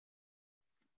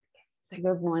So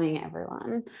good morning,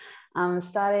 everyone.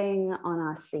 Starting on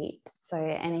our seat. So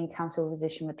any comfortable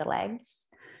position with the legs,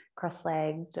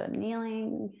 cross-legged or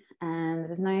kneeling, and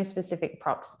there's no specific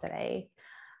props today.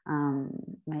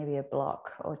 Maybe a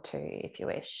block or two if you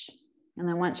wish. And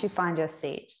then once you find your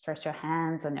seat, just rest your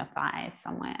hands on your thighs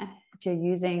somewhere. If you're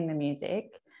using the music,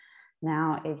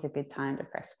 now is a good time to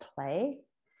press play.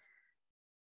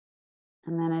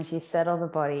 And then as you settle the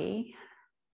body,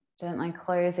 gently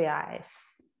close the eyes.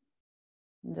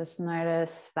 And just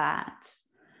notice that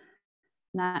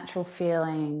natural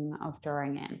feeling of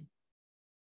drawing in.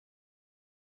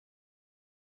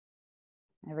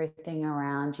 Everything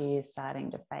around you is starting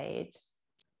to fade.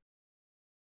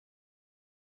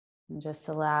 And just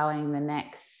allowing the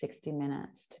next 60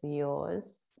 minutes to be yours,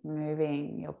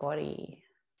 moving your body,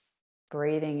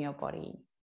 breathing your body,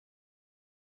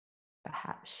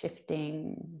 perhaps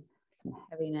shifting some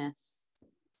heaviness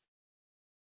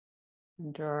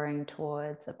and drawing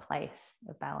towards a place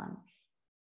of balance.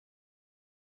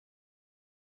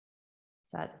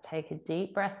 Start to take a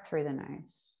deep breath through the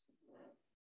nose.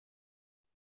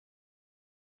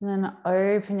 And then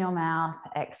open your mouth,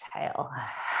 exhale.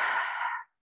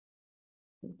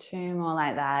 2 more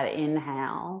like that.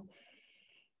 Inhale.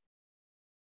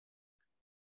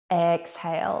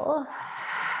 Exhale.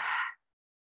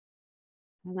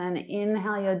 And then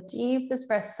inhale your deepest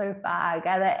breath so far.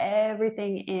 Gather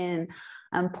everything in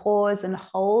and pause and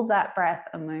hold that breath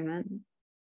a moment.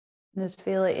 Just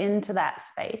feel it into that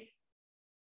space.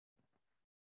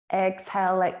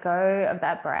 Exhale, let go of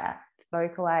that breath.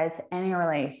 Vocalize any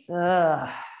release. Ugh.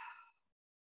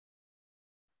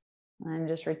 And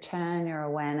just return your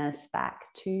awareness back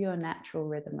to your natural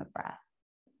rhythm of breath.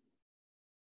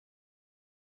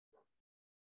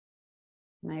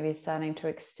 Maybe starting to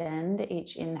extend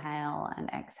each inhale and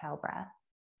exhale breath.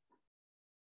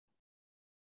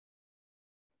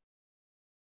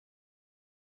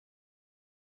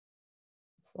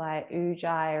 Slight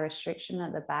ujjayi restriction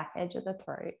at the back edge of the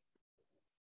throat.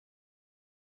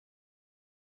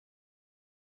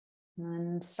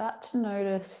 And start to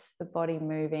notice the body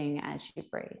moving as you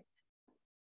breathe.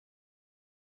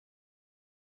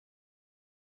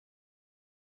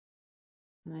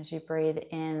 And as you breathe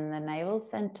in, the navel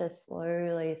center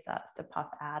slowly starts to puff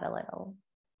out a little.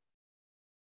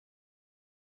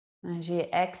 And as you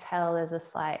exhale, there's a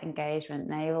slight engagement,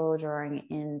 navel drawing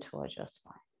in towards your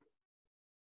spine.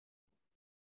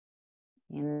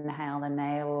 Inhale, the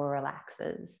navel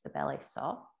relaxes, the belly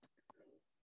soft.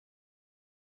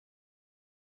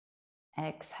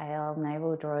 Exhale,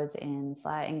 navel draws in,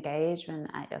 slight engagement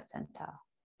at your center.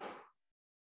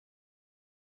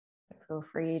 Feel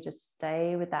free to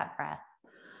stay with that breath.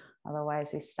 Otherwise,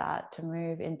 we start to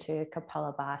move into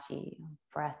Kapalabhati,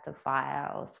 breath of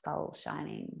fire or skull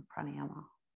shining pranayama.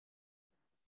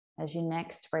 As you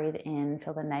next breathe in,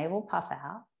 feel the navel puff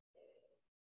out.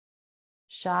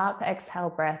 Sharp exhale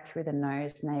breath through the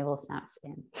nose, navel snaps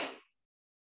in.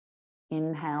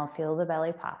 Inhale, feel the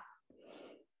belly puff.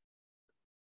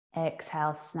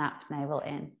 Exhale, snap navel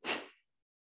in.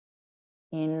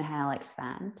 Inhale,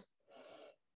 expand.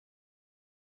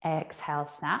 Exhale,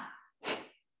 snap.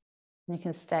 You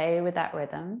can stay with that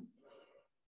rhythm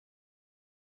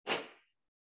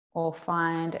or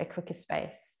find a quicker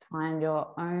space. Find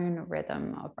your own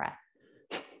rhythm of breath.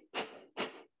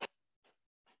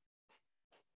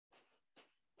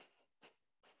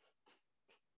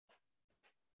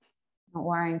 Not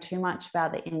worrying too much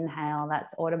about the inhale,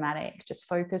 that's automatic. Just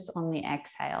focus on the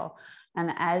exhale.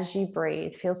 And as you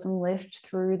breathe, feel some lift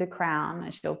through the crown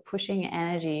as you're pushing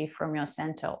energy from your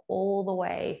center all the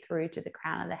way through to the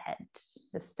crown of the head.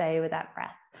 Just stay with that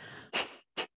breath.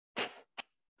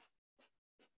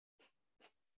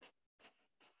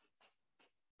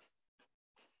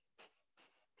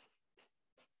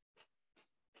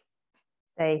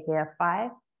 Stay here.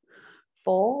 5,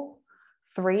 4,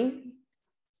 3,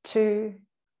 2,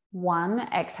 1.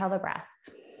 Exhale the breath.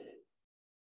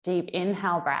 Deep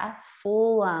inhale breath,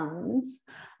 full lungs,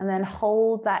 and then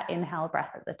hold that inhale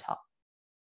breath at the top.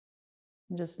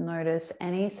 And just notice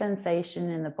any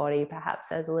sensation in the body. Perhaps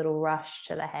there's a little rush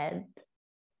to the head.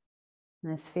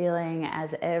 And this feeling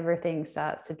as everything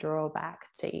starts to draw back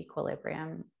to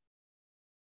equilibrium.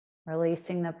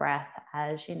 Releasing the breath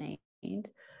as you need.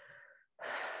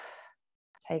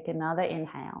 Take another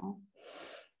inhale.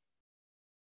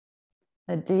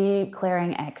 A deep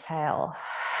clearing exhale.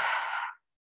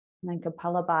 And then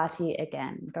Kapalabhati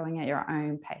again, going at your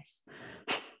own pace.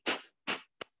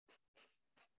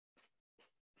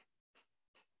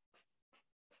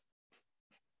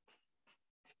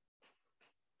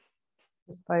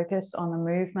 Just focus on the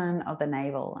movement of the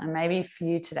navel. And maybe for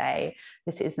you today,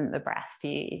 this isn't the breath for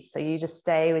you. So you just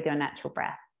stay with your natural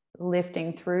breath,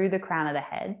 lifting through the crown of the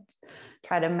head.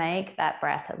 Try to make that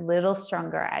breath a little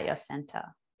stronger at your center.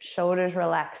 Shoulders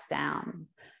relax down,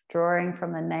 drawing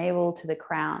from the navel to the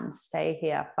crown. Stay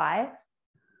here. 5,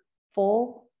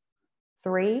 4,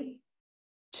 3,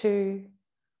 2,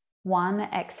 1.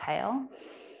 Exhale.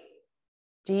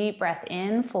 Deep breath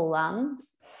in, full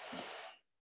lungs.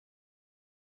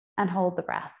 And hold the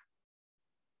breath.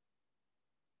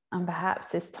 And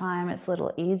perhaps this time it's a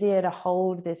little easier to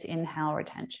hold this inhale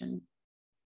retention.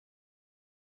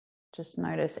 Just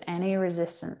notice any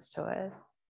resistance to it.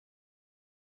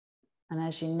 And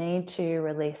as you need to,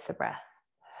 release the breath.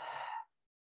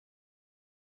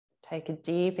 Take a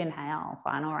deep inhale,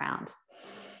 final round.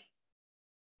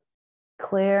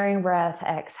 Clearing breath,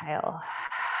 exhale.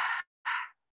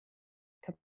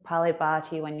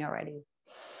 Kapalabhati when you're ready.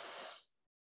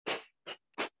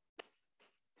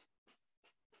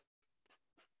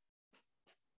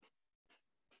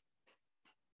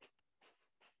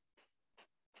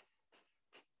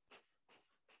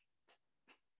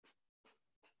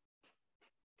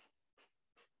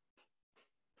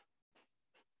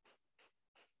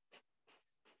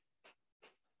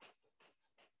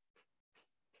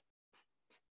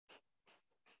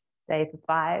 Stay for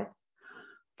 5,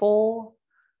 4,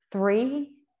 3,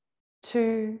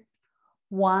 2,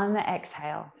 1.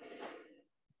 Exhale.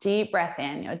 Deep breath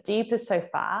in, your deepest so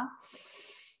far.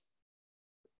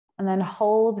 And then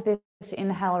hold this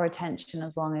inhale retention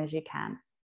as long as you can.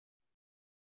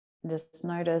 Just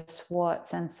notice what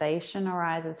sensation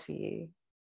arises for you,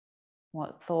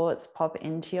 what thoughts pop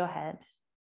into your head.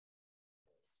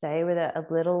 Stay with it a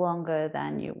little longer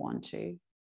than you want to.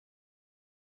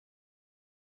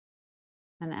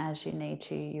 And as you need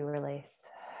to, you release.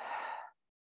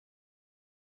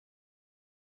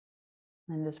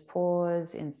 And just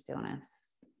pause in stillness.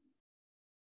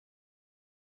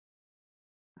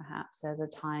 Perhaps there's a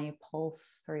tiny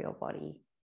pulse through your body.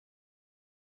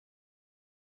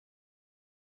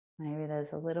 Maybe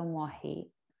there's a little more heat,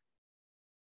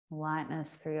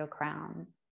 lightness through your crown.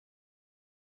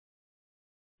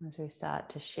 As we start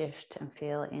to shift and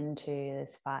feel into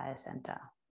this fire center.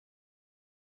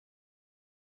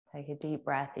 Take a deep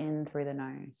breath in through the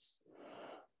nose.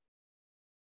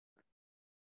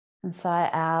 And sigh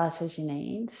out as you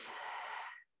need.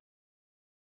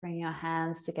 Bring your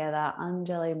hands together,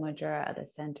 Anjali Mudra at the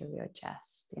center of your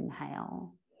chest.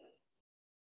 Inhale.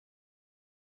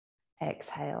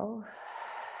 Exhale.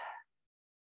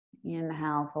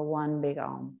 Inhale for one big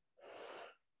Om.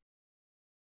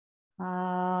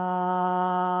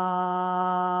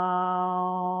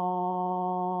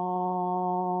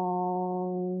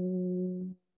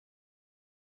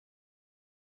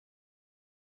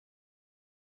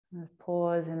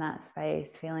 Pause in that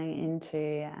space, feeling into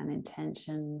an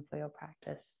intention for your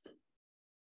practice.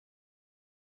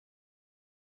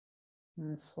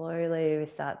 And slowly we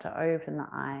start to open the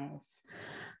eyes.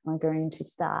 We're going to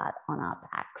start on our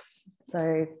backs.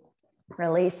 So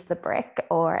release the brick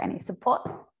or any support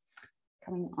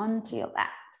coming onto your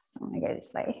backs. I'm going to go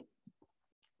this way.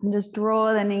 And just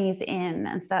draw the knees in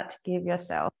and start to give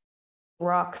yourself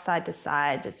rock side to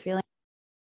side, just feeling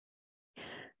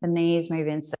the knees move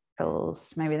in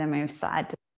circles. Maybe they move side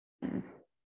to side.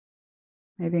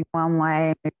 Moving one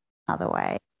way, moving another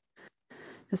way.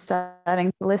 Just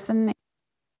starting to listen.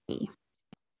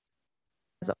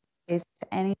 As always,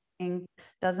 to anything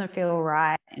doesn't feel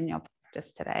right in your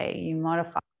practice today, you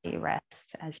modify, you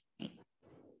rest as you need.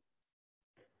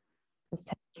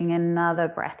 Just taking another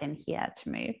breath in here to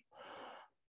move.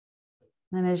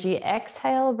 And as you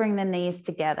exhale, bring the knees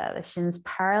together, the shins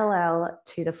parallel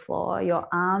to the floor. Your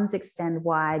arms extend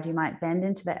wide. You might bend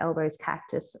into the elbows,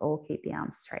 cactus, or keep the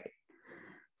arms straight.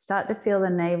 Start to feel the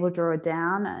navel draw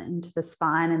down into the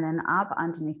spine and then up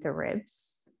underneath the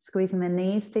ribs. Squeezing the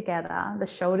knees together, the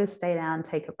shoulders stay down,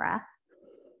 take a breath.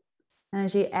 And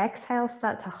as you exhale,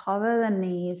 start to hover the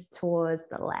knees towards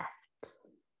the left.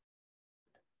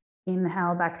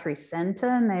 Inhale back through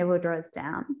center, navel draws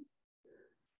down.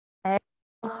 Exhale,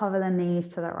 hover the knees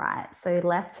to the right. So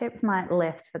left hip might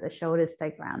lift, but the shoulders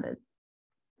stay grounded.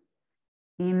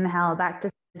 Inhale back to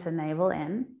center, navel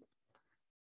in.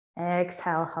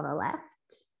 Exhale, hover left.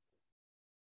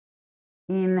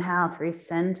 Inhale through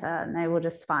center, navel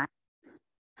to spine.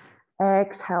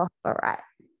 Exhale, hover right.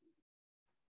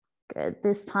 Good.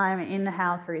 This time,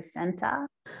 inhale through center,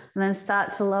 and then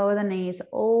start to lower the knees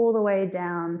all the way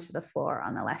down to the floor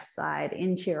on the left side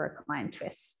into your reclined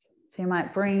twist. So you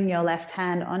might bring your left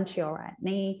hand onto your right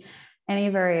knee. Any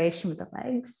variation with the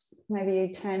legs. Maybe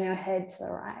you turn your head to the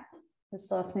right. Just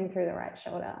softening through the right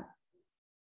shoulder.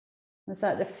 And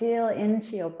start to feel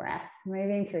into your breath,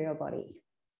 moving through your body.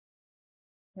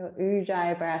 Your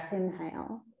ujjayi breath,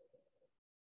 inhale.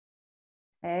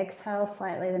 Exhale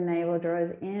slightly, the navel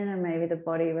draws in and maybe the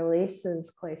body releases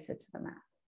closer to the mat.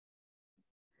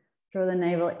 Draw the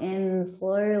navel in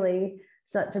slowly,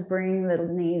 start to bring the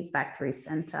knees back through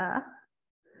center.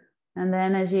 And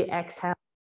then as you exhale,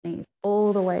 knees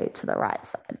all the way to the right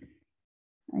side.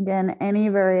 Again, any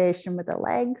variation with the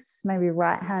legs, maybe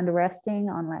right hand resting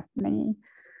on left knee,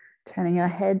 turning your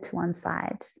head to one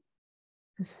side.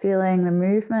 Just feeling the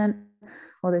movement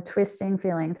or the twisting,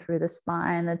 feeling through the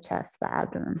spine, the chest, the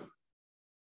abdomen.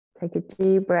 Take a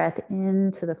deep breath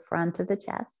into the front of the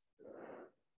chest.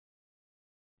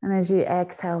 And as you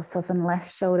exhale, soften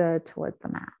left shoulder towards the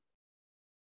mat.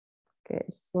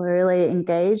 Good. Slowly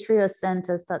engage through your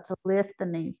center. Start to lift the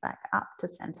knees back up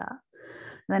to center.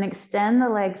 Then extend the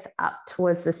legs up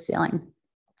towards the ceiling.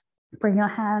 Bring your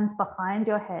hands behind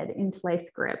your head, interlace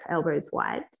grip, elbows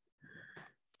wide.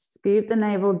 Scoop the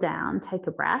navel down, take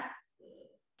a breath.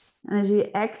 And as you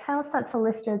exhale, start to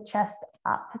lift your chest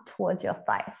up towards your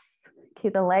thighs.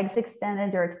 Keep the legs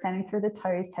extended, you're extending through the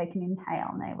toes, take an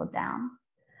inhale, navel down.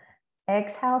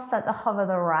 Exhale, start to hover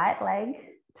the right leg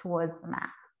towards the mat.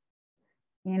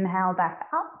 Inhale, back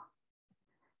up.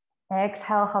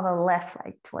 Exhale, hover left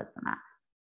leg towards the mat.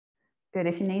 Good,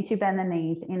 if you need to, bend the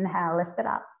knees. Inhale, lift it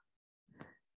up.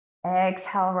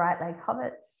 Exhale, right leg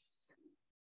hovers.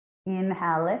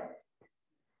 Inhale, lift.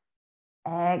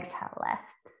 Exhale, left.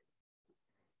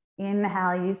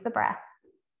 Inhale, use the breath.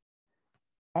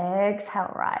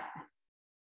 Exhale, right.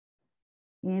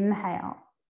 Inhale.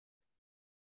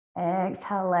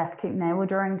 Exhale, left. Keep navel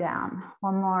drawing down.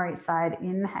 One more each side.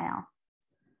 Inhale.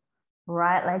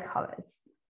 Right leg hovers.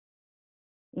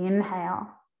 Inhale.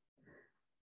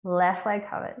 Left leg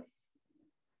hovers.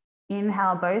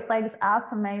 Inhale, both legs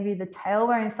up, and maybe the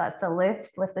tailbone starts to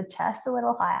lift the chest a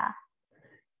little higher.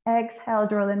 Exhale,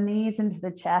 draw the knees into the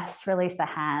chest, release the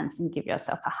hands and give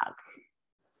yourself a hug.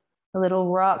 A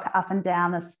little rock up and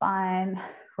down the spine,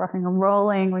 rocking and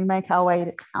rolling. We make our way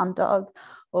to down dog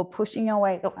or pushing our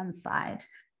way to one side.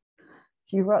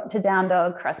 If you rock to down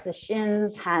dog, cross the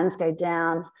shins, hands go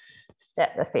down,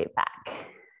 step the feet back.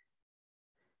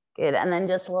 Good, and then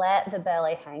just let the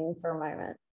belly hang for a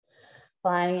moment.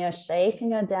 Finding your shape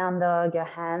in your down dog, your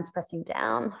hands pressing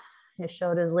down, your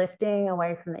shoulders lifting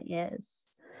away from the ears.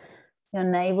 Your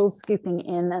navel scooping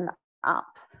in and up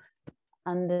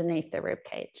underneath the rib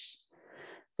cage.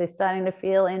 So starting to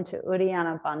feel into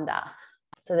Uddiyana Bandha.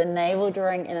 So the navel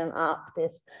drawing in and up,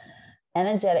 this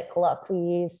energetic lock we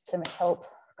use to help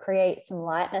create some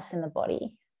lightness in the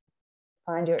body.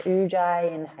 Find your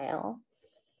ujjayi, inhale.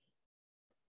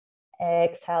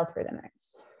 Exhale through the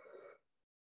nose.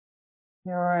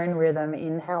 Your own rhythm,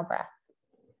 inhale, breath.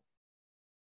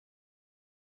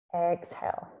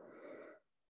 Exhale.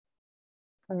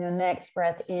 On your next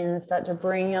breath in, start to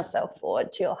bring yourself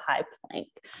forward to your high plank.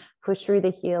 Push through the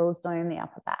heels, dome the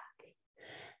upper back.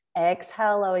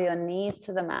 Exhale, lower your knees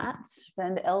to the mat.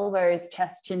 Bend elbows,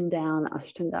 chest, chin down,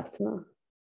 Ashtangasana.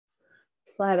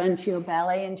 Slide onto your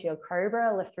belly, into your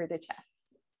cobra, lift through the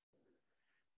chest.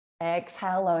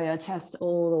 Exhale, lower your chest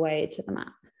all the way to the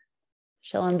mat.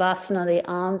 Shalabhasana, the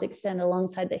arms extend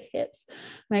alongside the hips.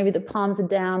 Maybe the palms are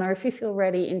down, or if you feel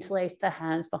ready, interlace the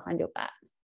hands behind your back.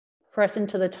 Press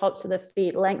into the tops of the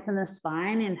feet, lengthen the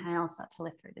spine. Inhale, start to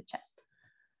lift through the chest.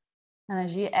 And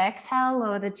as you exhale,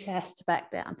 lower the chest back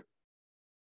down.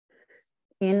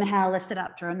 Inhale, lift it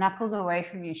up, draw knuckles away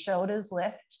from you, shoulders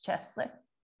lift, chest lift.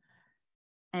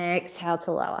 Exhale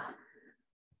to lower.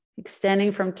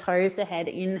 Extending from toes to head,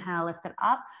 inhale, lift it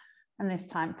up, and this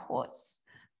time pause.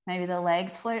 Maybe the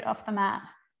legs float off the mat,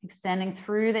 extending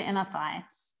through the inner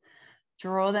thighs.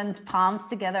 Draw the palms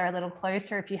together a little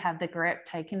closer if you have the grip.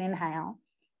 Take an inhale.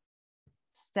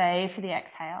 Stay for the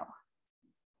exhale.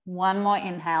 One more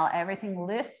inhale. Everything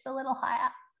lifts a little higher.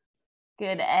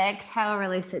 Good. Exhale,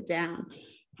 release it down.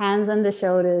 Hands under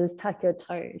shoulders, tuck your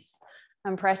toes,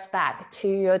 and press back to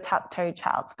your tuck toe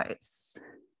child's pose.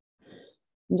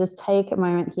 And just take a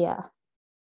moment here.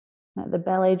 Let the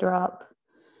belly drop,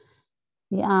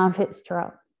 the armpits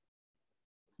drop.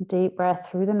 Deep breath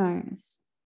through the nose.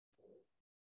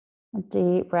 A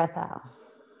deep breath out.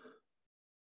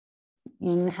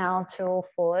 Inhale to all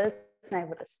fours,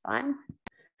 navel to spine.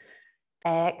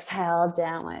 Exhale,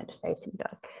 downward facing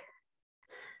dog.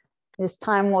 This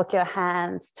time, walk your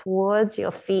hands towards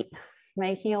your feet,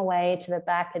 making your way to the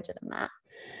back edge of the mat.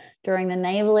 Drawing the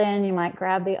navel in, you might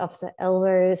grab the opposite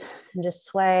elbows and just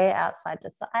sway outside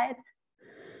to side.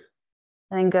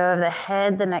 And then go over the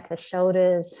head, the neck, the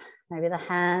shoulders, maybe the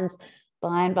hands,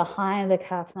 Spine behind the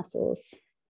calf muscles.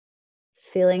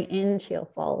 Just feeling into your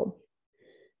fold.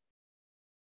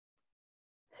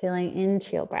 Feeling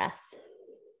into your breath.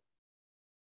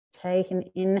 Take an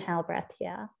inhale breath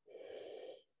here.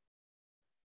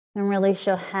 And release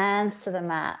your hands to the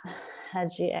mat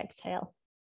as you exhale.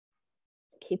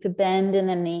 Keep a bend in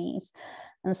the knees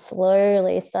and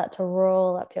slowly start to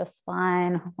roll up your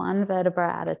spine, one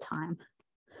vertebra at a time.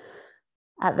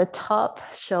 At the top,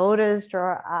 shoulders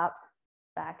draw up,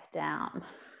 back down.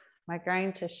 We're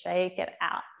going to shake it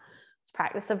out. Let's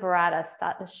practice a Vinyasa.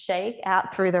 Start to shake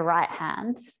out through the right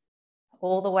hand,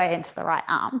 all the way into the right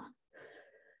arm.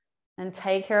 And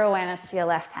take your awareness to your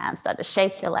left hand. Start to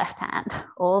shake your left hand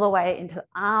all the way into the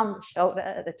arm, the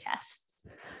shoulder, the chest.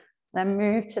 Then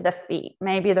move to the feet.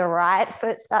 Maybe the right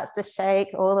foot starts to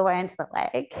shake all the way into the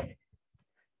leg.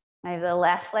 Maybe the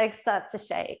left leg starts to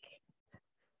shake.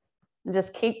 And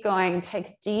just keep going. Take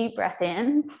a deep breath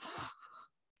in.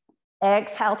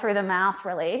 Exhale through the mouth,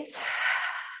 release.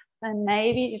 And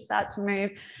maybe you start to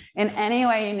move in any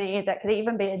way you need. That could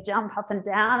even be a jump up and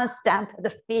down, a stamp of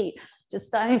the feet. Just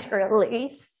starting to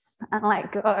release and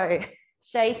let go.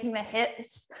 Shaking the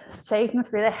hips, shaking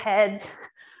through the head,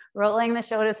 rolling the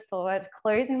shoulders forward,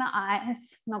 closing the eyes,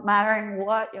 not mattering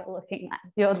what you're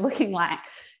looking like.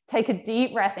 Take a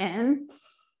deep breath in,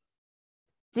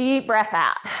 deep breath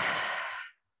out.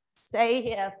 Stay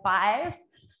here, 5,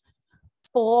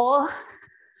 4,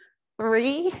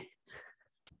 3,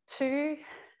 2,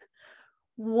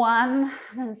 1,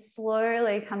 and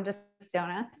slowly come to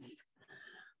stillness.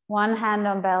 One hand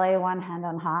on belly, one hand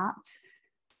on heart.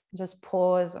 Just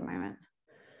pause a moment.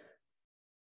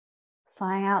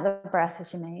 Sighing out the breath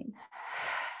as you need.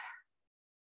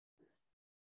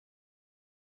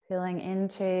 Feeling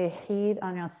into heat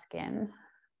on your skin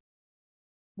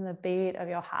and the beat of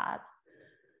your heart.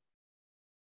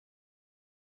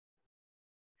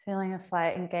 Feeling a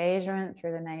slight engagement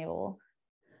through the navel.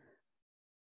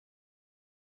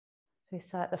 So we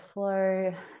start to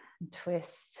flow and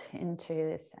twist into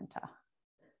this center.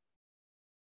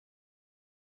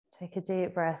 Take a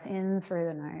deep breath in through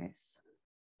the nose.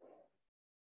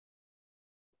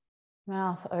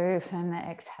 Mouth open,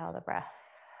 exhale the breath.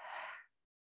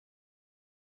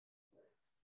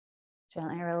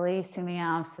 Gently releasing the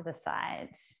arms to the side.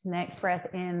 Next breath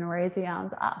in, raise the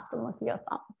arms up and look at your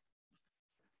thumbs.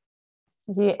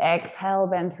 As you exhale,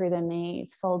 bend through the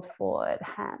knees, fold forward,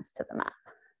 hands to the mat.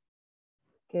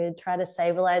 Good. Try to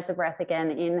stabilize the breath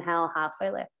again. Inhale,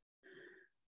 halfway lift.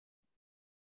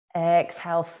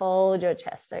 Exhale, fold your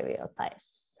chest over your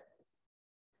face.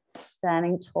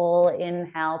 Standing tall,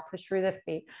 inhale, push through the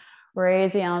feet.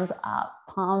 Raise the arms up,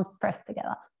 palms pressed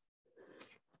together.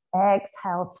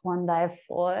 Exhale, swan dive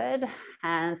forward,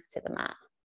 hands to the mat.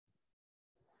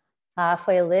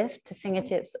 Halfway lift to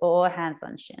fingertips or hands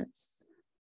on shins.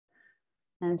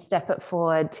 And step it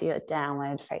forward to your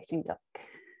downward facing dog.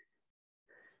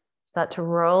 Start to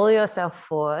roll yourself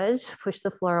forward, push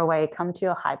the floor away, come to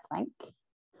your high plank.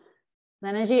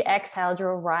 Then as you exhale,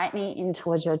 draw right knee in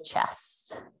towards your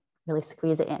chest. Really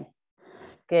squeeze it in.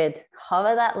 Good.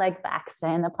 Hover that leg back,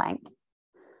 stay in the plank.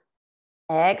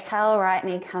 Exhale, right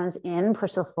knee comes in,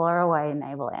 push the floor away,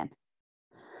 navel in.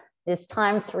 This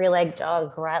time, 3-leg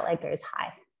dog, right leg goes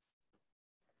high.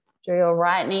 Draw your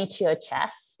right knee to your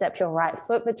chest, step your right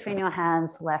foot between your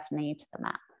hands, left knee to the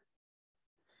mat.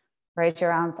 Raise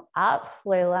your arms up,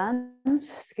 low lunge,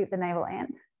 scoop the navel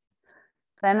in.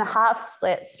 Then half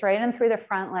split, straighten through the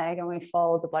front leg and we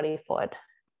fold the body forward.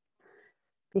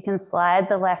 You can slide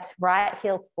the right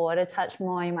heel forward a touch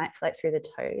more, you might flex through the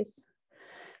toes.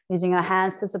 Using your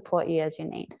hands to support you as you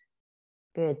need.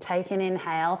 Good, take an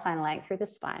inhale, find length through the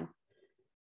spine.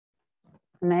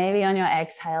 Maybe on your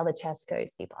exhale, the chest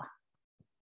goes deeper.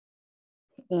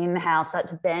 Inhale, start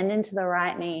to bend into the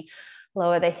right knee,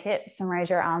 lower the hips and raise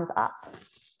your arms up.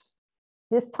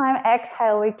 This time,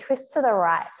 exhale, we twist to the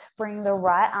right. Bring the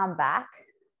right arm back,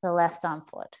 the left arm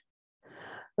forward.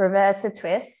 Reverse the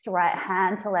twist, right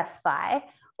hand to left thigh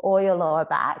or your lower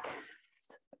back.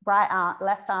 Right arm,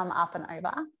 left arm up and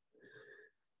over.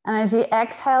 And as you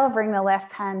exhale, bring the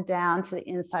left hand down to the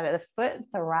inside of the foot,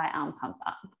 the right arm comes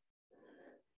up.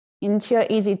 Into your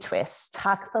easy twist,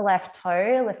 tuck the left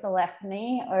toe, lift the left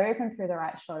knee, open through the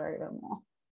right shoulder even more.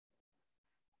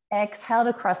 Exhale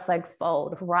to cross leg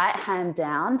fold, right hand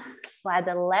down, slide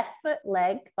the left foot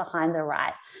leg behind the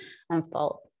right and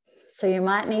fold. So you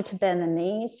might need to bend the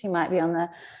knees, you might be on the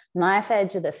knife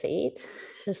edge of the feet,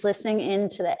 just listening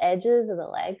into the edges of the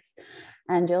legs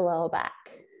and your lower back.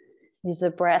 Use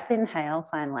the breath, inhale,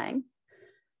 find length.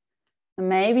 And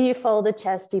maybe you fold the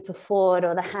chest deeper forward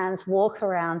or the hands walk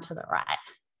around to the right.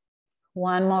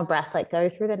 One more breath, let go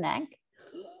through the neck.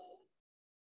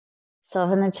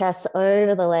 Soften the chest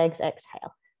over the legs,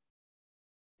 exhale.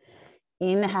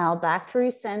 Inhale, back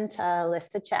through center,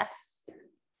 lift the chest.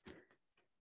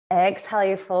 Exhale,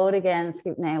 you fold again,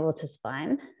 scoop navel to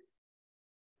spine.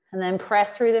 And then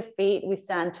press through the feet, we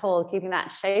stand tall, keeping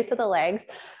that shape of the legs.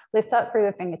 Lift up through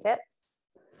the fingertips.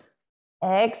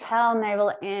 Exhale,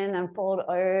 navel in and fold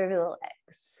over the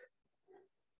legs.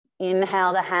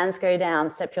 Inhale, the hands go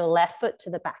down. Step your left foot to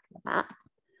the back of the mat.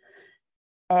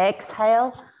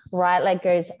 Exhale, right leg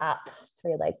goes up,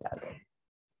 three-leg dog.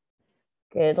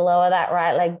 Good, lower that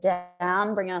right leg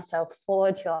down. Bring yourself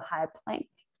forward to your high plank.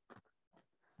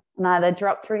 And either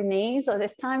drop through knees or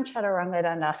this time, chaturanga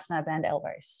dandasana, bend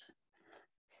elbows.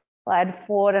 Slide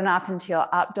forward and up into your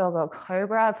up dog or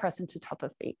cobra, press into top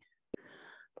of feet.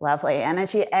 Lovely. And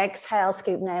as you exhale,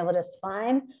 scoop navel to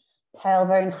spine,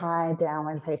 tailbone high,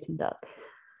 downward facing dog.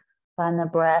 Find the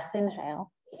breath,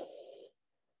 inhale.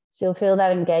 So you'll feel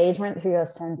that engagement through your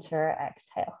center,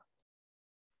 exhale.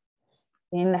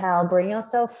 Inhale, bring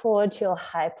yourself forward to your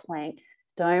high plank,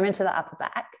 dome into the upper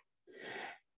back.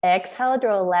 Exhale,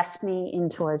 draw left knee in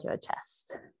towards your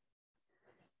chest.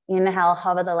 Inhale,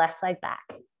 hover the left leg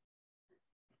back.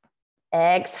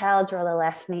 Exhale, draw the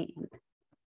left knee in.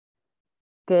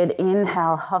 Good,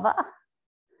 inhale, hover.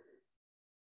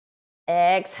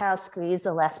 Exhale, squeeze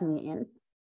the left knee in.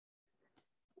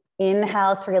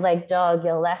 Inhale, three-leg dog,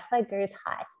 your left leg goes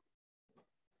high.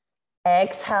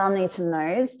 Exhale, knee to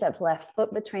nose, step left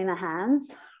foot between the hands,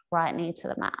 right knee to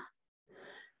the mat.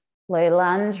 Low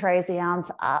lunge, raise the arms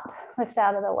up, lift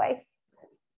out of the waist.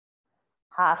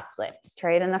 Half split,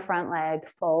 straighten the front leg,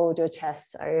 fold your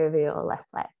chest over your left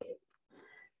leg.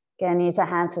 Again, use the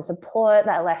hands to support.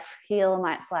 That left heel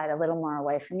might slide a little more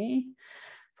away from you.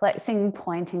 Flexing,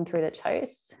 pointing through the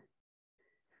toes.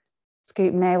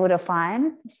 Scoop navel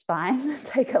to spine,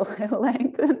 take a little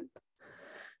lengthen.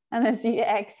 And as you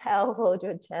exhale, hold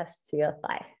your chest to your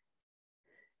thigh.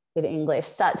 Good English.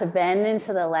 Start to bend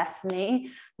into the left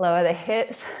knee, lower the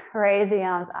hips, raise the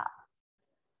arms up.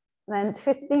 And then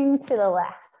twisting to the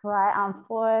left, right arm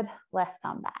forward, left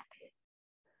arm back.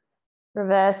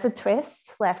 Reverse the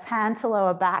twist, left hand to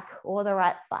lower back or the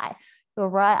right thigh. Your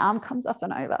right arm comes up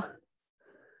and over.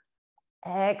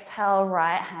 Exhale,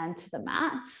 right hand to the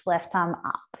mat, left arm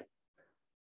up.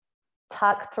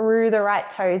 Tuck through the right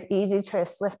toes, easy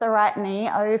twist. Lift the right knee,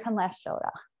 open left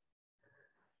shoulder.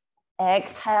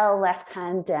 Exhale, left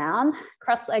hand down,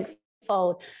 cross leg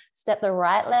fold. Step the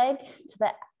right leg to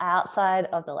the outside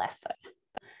of the left foot.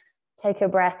 Take a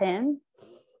breath in.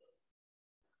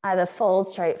 Either fold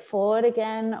straight forward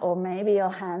again, or maybe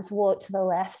your hands walk to the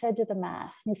left edge of the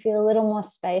mat. You feel a little more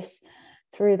space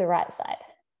through the right side.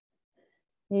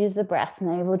 Use the breath,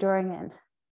 navel drawing in.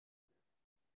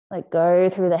 Let go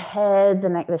through the head, the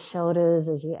neck, the shoulders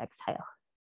as you exhale.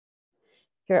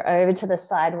 You're over to the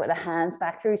side with the hands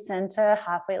back through center,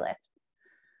 halfway lift.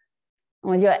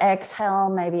 And with your exhale,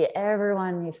 maybe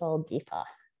everyone you fold deeper.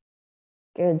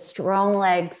 Good, strong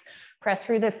legs. Press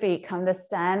through the feet, come to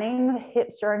standing,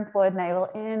 hips drawing forward, navel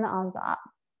in, arms up.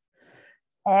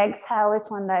 Exhale, this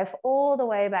one dive all the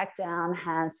way back down,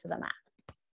 hands to the mat.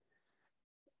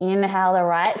 Inhale, the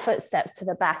right foot steps to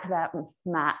the back of that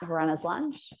mat, runner's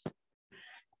lunge.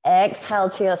 Exhale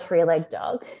to your three-leg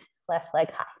dog, left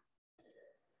leg high.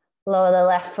 Lower the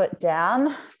left foot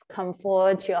down, come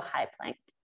forward to your high plank.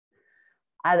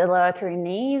 Either lower through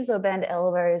knees or bend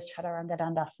elbows, chaturanga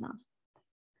dandasana.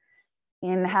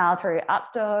 Inhale through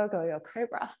up dog or your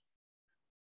cobra.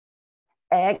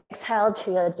 Exhale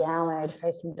to your downward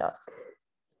facing dog.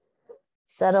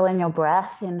 Settle in your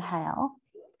breath, inhale.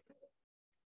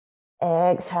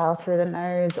 Exhale through the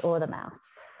nose or the mouth.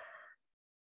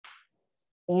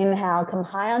 Inhale, come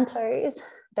high on toes,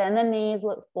 bend the knees,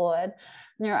 look forward.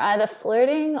 And you're either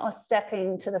floating or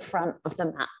stepping to the front of the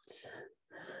mat.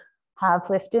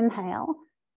 Half lift, inhale.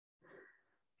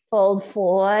 Fold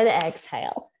forward,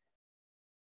 exhale.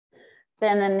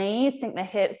 Bend the knees, sink the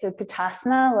hips with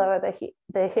Utkatasana, lower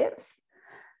the hips.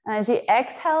 And as you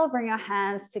exhale, bring your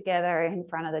hands together in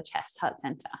front of the chest, heart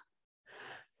center.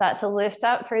 Start to lift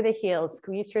up through the heels,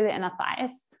 squeeze through the inner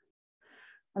thighs.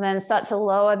 And then start to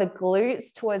lower the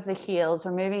glutes towards the heels.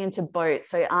 We're moving into boat.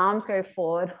 So your arms go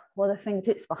forward, or the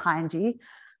fingertips behind you.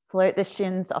 Float the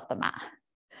shins off the mat.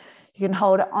 You can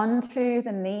hold onto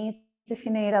the knees if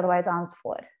you need, otherwise arms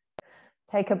forward.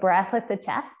 Take a breath, lift the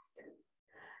chest.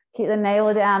 Keep the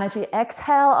navel down as you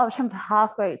exhale, option for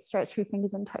half weight, stretch through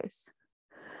fingers and toes.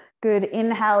 Good,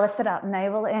 inhale, lift it up,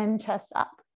 navel in, chest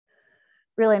up.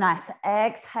 Really nice,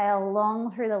 exhale,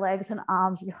 long through the legs and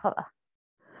arms, you hover.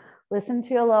 Listen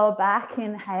to your lower back,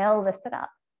 inhale, lift it up.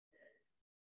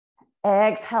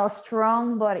 Exhale,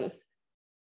 strong body.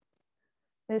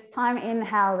 This time,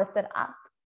 inhale, lift it up.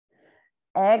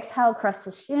 Exhale, cross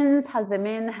the shins, hug them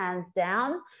in, hands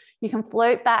down. You can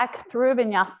float back through a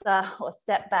vinyasa or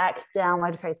step back,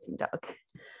 downward facing dog.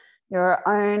 Your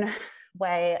own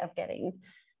way of getting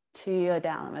to your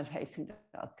downward facing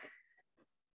dog.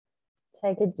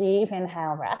 Take a deep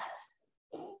inhale breath.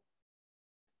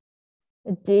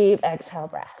 A deep exhale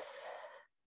breath.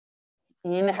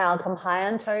 Inhale, come high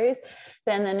on toes.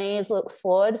 Then the knees look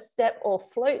forward, step or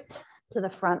float to the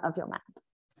front of your mat.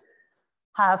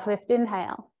 Half lift,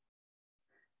 inhale.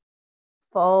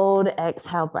 Fold,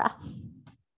 exhale, breath.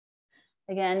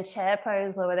 Again, chair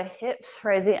pose, lower the hips,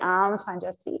 raise the arms, find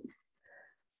your seat.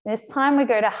 This time we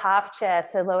go to half chair,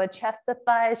 so lower chest to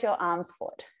thighs, your arms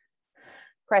forward.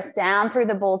 Press down through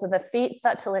the balls of the feet,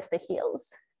 start to lift the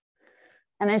heels.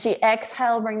 And as you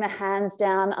exhale, bring the hands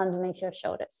down underneath your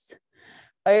shoulders.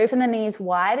 Open the knees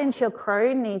wide into your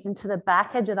crow, knees into the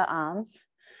back edge of the arms.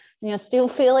 And you're still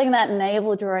feeling that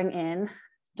navel drawing in,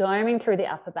 doming through the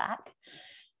upper back.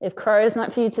 If crow is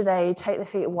not for you today, you take the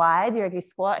feet wide, yogi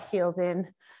squat, heels in,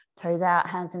 toes out,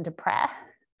 hands into prayer.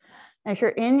 And if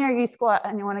you're in yogi squat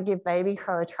and you want to give baby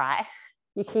crow a try,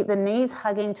 you keep the knees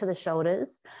hugging to the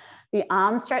shoulders, the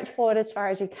arms stretch forward as far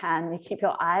as you can. You keep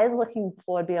your eyes looking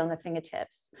forward beyond the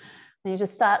fingertips. And you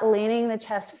just start leaning the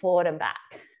chest forward and back.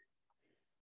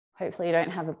 Hopefully you don't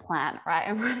have a plant right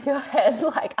in front of your head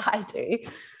like I do.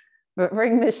 But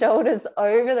bring the shoulders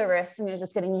over the wrists and you're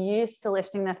just getting used to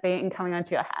lifting the feet and coming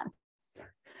onto your hands.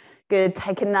 Good.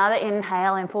 Take another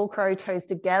inhale and full crow, toes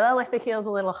together. Lift the heels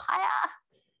a little higher.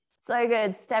 So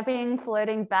good. Stepping,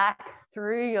 floating back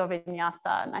through your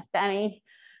vinyasa. Nice Annie.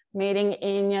 Meeting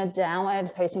in your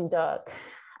downward facing dog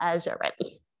as you're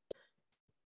ready.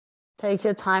 Take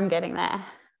your time getting there.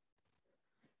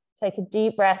 Take a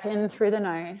deep breath in through the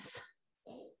nose.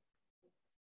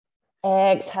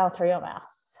 Exhale through your mouth.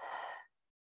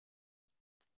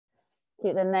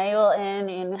 Keep the navel in,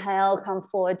 inhale, come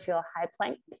forward to your high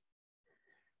plank.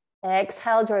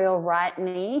 Exhale, draw your right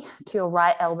knee to your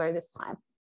right elbow this time.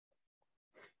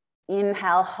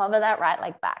 Inhale, hover that right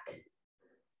leg back.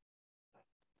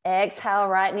 Exhale,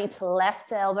 right knee to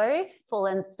left elbow, full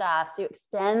and star. So you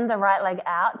extend the right leg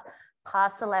out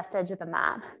past the left edge of the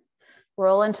mat.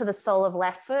 Roll into the sole of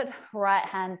left foot, right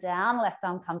hand down, left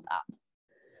arm comes up.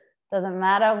 Doesn't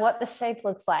matter what the shape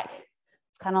looks like.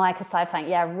 It's kind of like a side plank.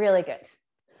 Yeah, really good.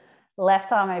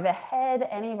 Left arm overhead,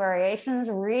 any variations,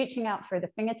 reaching out through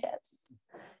the fingertips.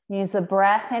 Use the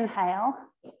breath, inhale.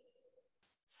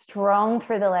 Strong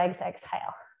through the legs,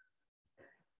 exhale.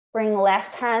 Bring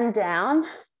left hand down,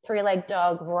 three-leg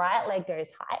dog, right leg goes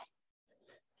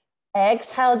high.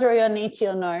 Exhale, draw your knee to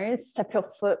your nose, step your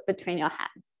foot between your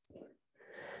hands.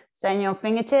 Stay in your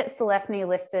fingertips, the left knee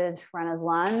lifted, runner's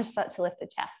lunge, start to lift the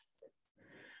chest.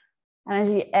 And as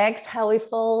you exhale, we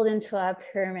fold into our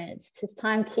pyramid, this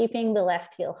time keeping the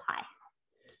left heel high.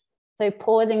 So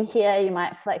pausing here, you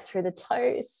might flex through the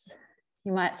toes.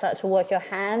 You might start to walk your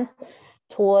hands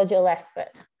towards your left foot.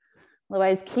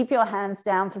 Otherwise, keep your hands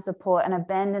down for support and a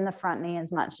bend in the front knee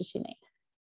as much as you need.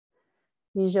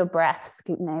 Use your breath,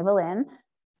 scoop navel in.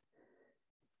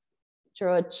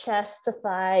 Draw chest to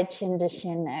thigh, chin to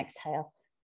shin, exhale.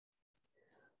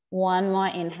 One more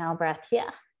inhale breath here.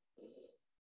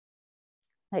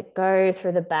 Let go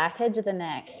through the back edge of the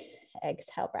neck,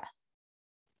 exhale breath.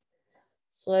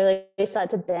 Slowly start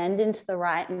to bend into the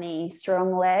right knee,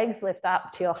 strong legs, lift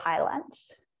up to your high lunge.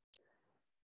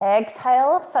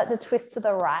 Exhale, start to twist to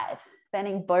the right,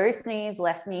 bending both knees,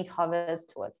 left knee hovers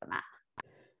towards the mat.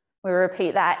 We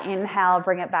repeat that, inhale,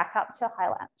 bring it back up to high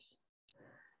lunge.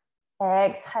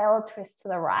 Exhale, twist to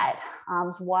the right,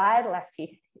 arms wide, left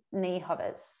knee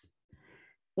hovers.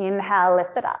 Inhale,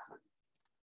 lift it up.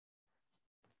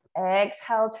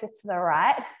 Exhale, twist to the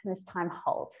right, this time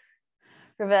hold.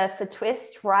 Reverse the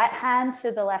twist, right hand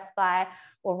to the left thigh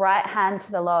or right hand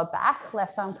to the lower back,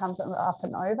 left arm comes up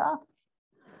and over.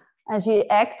 As you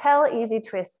exhale, easy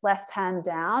twist, left hand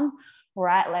down,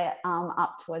 right leg arm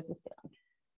up towards the ceiling.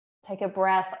 Take a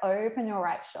breath, open your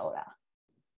right shoulder.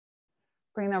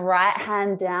 Bring the right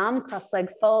hand down, cross leg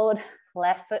fold,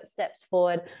 left foot steps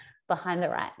forward behind the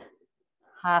right.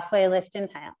 Halfway lift,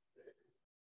 inhale.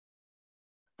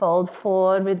 Fold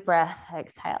forward with breath,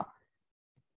 exhale.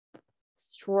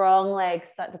 Strong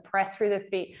legs, start to press through the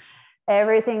feet.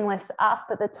 Everything lifts up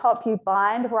at the top, you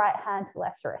bind right hand to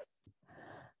left wrist.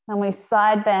 And we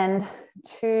side bend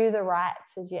to the right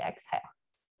as you exhale.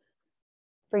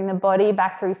 Bring the body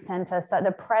back through center, start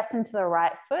to press into the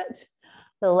right foot.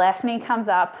 The left knee comes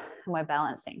up and we're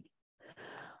balancing.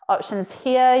 Options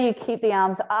here, you keep the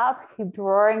arms up, keep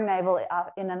drawing navel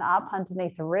up in and up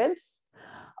underneath the ribs.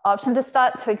 Option to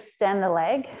start to extend the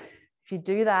leg. If you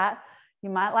do that, you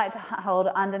might like to hold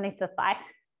underneath the thigh.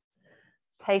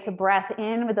 Take a breath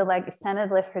in with the leg extended,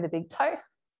 lift through the big toe.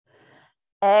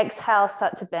 Exhale,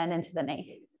 start to bend into the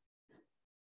knee.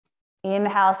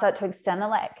 Inhale, start to extend the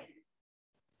leg.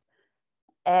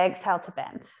 Exhale to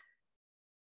bend.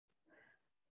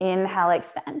 Inhale,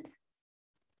 extend.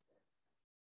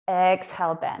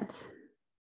 Exhale, bend.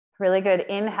 Really good.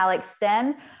 Inhale,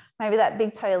 extend. Maybe that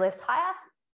big toe lifts higher.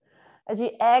 As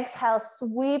you exhale,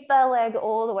 sweep the leg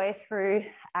all the way through,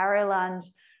 arrow lunge,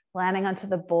 landing onto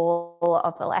the ball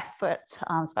of the left foot,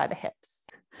 arms by the hips.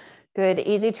 Good,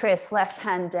 easy twist. Left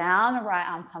hand down, right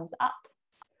arm comes up.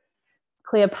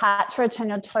 Cleopatra, turn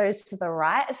your toes to the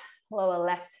right, lower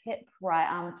left hip, right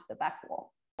arm to the back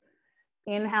wall.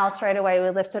 Inhale, straight away, we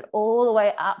lift it all the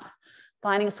way up,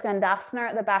 finding Skandasana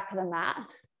at the back of the mat,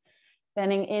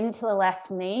 bending into the left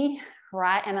knee,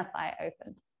 right inner thigh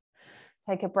open.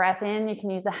 Take a breath in. You can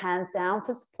use the hands down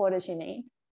for support as you need.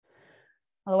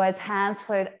 Otherwise, hands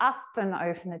float up and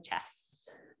open the chest.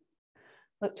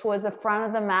 Look towards the front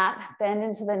of the mat, bend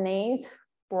into the knees,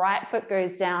 right foot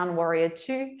goes down, warrior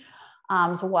two,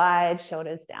 arms wide,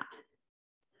 shoulders down.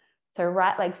 So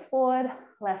right leg forward,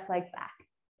 left leg back.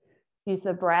 Use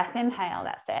the breath, inhale,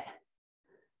 that's it.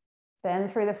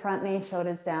 Bend through the front knee,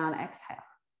 shoulders down, exhale.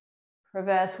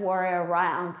 Reverse warrior,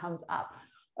 right arm comes up,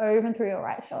 open through your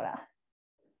right shoulder.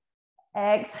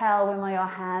 Exhale, wimble your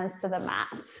hands to the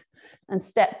mat and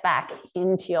step back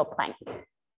into your plank.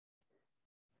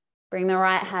 Bring the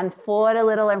right hand forward a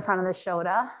little in front of the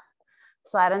shoulder.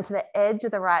 Slide onto the edge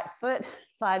of the right foot,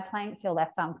 side plank, your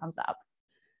left arm comes up.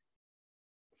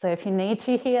 So if you need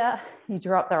to here, you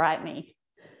drop the right knee.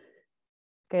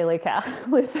 Go, Luca,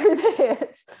 lift through the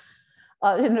hips.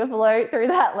 Option to float through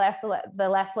that the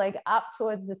left leg up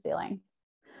towards the ceiling.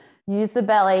 Use the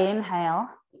belly, inhale.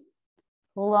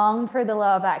 Long through the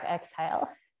lower back, exhale.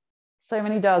 So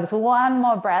many dogs. One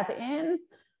more breath in.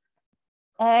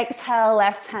 Exhale,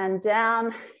 left hand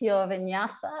down, your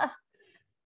vinyasa,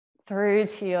 through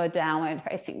to your downward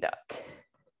facing dog.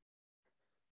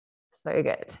 So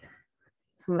good.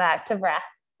 Come back to breath.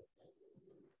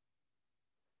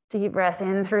 Deep breath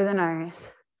in through the nose.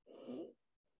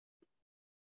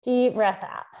 Deep breath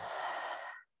out.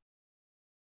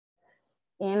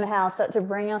 Inhale, start to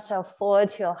bring yourself forward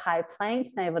to your high plank,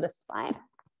 navel to spine.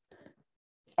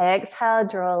 Exhale,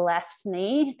 draw left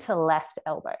knee to left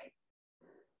elbow.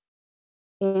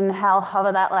 Inhale,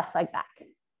 hover that left leg back.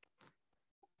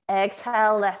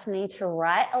 Exhale, left knee to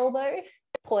right elbow.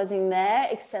 Pausing there,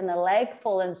 extend the leg,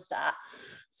 fall and start.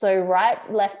 So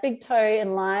left big toe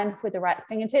in line with the right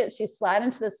fingertips. You slide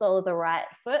into the sole of the right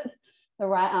foot. The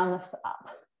right arm lifts up.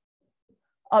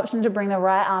 Option to bring the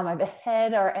right arm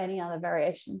overhead or any other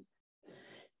variation.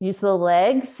 Use the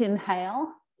legs, inhale.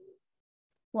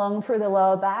 Long through the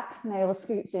lower back, navel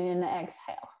scoops in,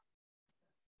 exhale.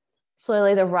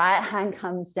 Slowly the right hand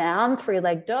comes down,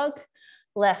 three-leg dog.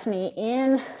 Left knee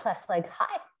in, left leg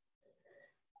high.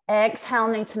 Exhale,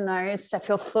 knee to nose, step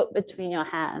your foot between your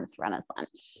hands, runner's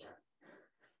lunge.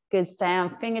 Good, stay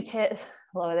on fingertips,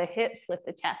 lower the hips, lift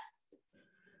the chest.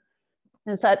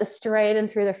 And start to straighten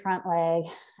through the front leg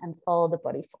and fold the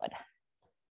body forward.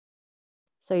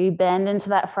 So you bend into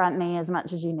that front knee as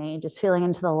much as you need, just feeling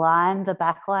into the line, the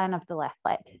back line of the left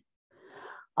leg.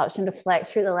 Option to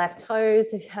flex through the left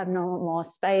toes. If you have no more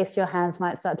space, your hands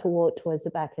might start to walk towards the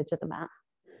back edge of the mat.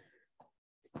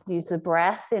 Use the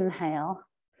breath, inhale.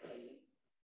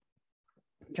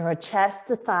 Draw chest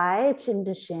to thigh, chin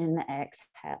to shin,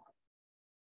 exhale.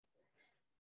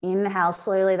 Inhale,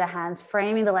 slowly the hands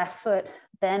framing the left foot,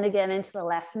 bend again into the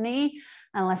left knee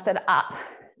and lift it up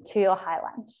to your high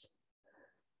lunge.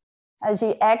 As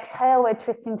you exhale, we're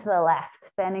twisting to the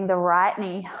left, bending the right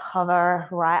knee, hover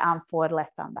right arm forward,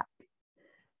 left arm back.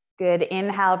 Good,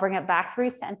 inhale, bring it back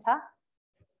through center.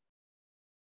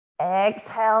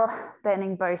 Exhale,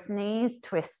 bending both knees,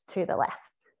 twist to the left.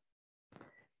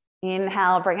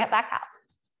 Inhale, bring it back up.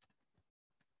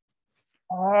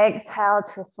 Exhale,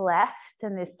 twist left,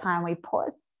 and this time we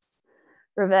pause.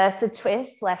 Reverse the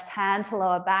twist, left hand to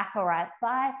lower back or right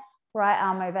thigh, right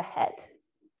arm overhead.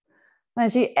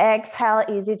 As you exhale,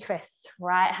 easy twist,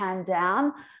 right hand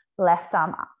down, left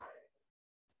arm up.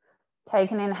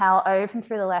 Take an inhale, open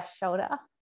through the left shoulder.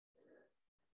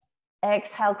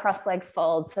 Exhale, cross leg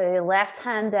fold. So your left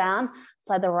hand down,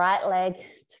 slide the right leg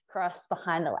to cross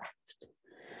behind the left.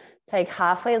 Take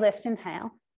halfway lift,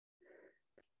 inhale.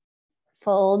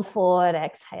 Fold forward,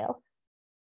 exhale.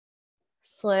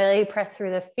 Slowly press through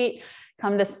the feet.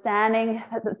 Come to standing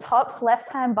at the top,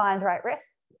 left hand binds right wrist.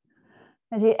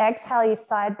 As you exhale, you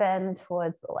side bend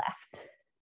towards the left.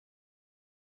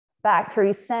 Back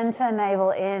through center, navel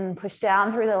in, push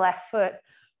down through the left foot,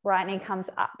 right knee comes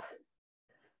up.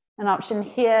 An option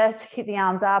here to keep the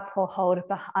arms up or hold it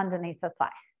underneath the thigh.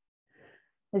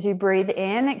 As you breathe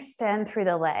in, extend through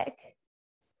the leg.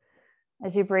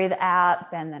 As you breathe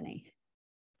out, bend the knee.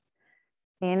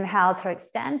 Inhale to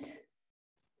extend.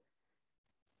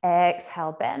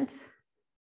 Exhale, bend.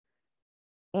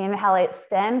 Inhale,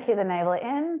 extend, keep the navel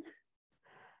in.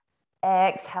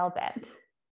 Exhale, bend.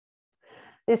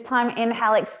 This time,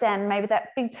 inhale, extend. Maybe that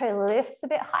big toe lifts a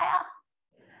bit higher.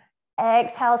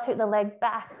 Exhale, sweep the leg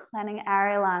back, landing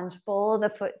arrow lunge, ball the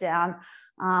foot down,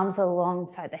 arms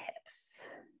alongside the hips.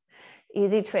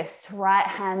 Easy twist, right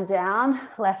hand down,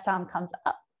 left arm comes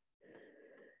up.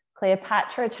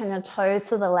 Cleopatra, turn your toes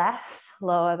to the left,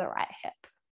 lower the right hip.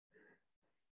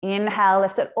 Inhale,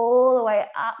 lift it all the way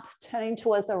up, turning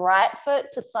towards the right foot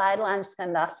to side lunge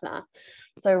skandasana.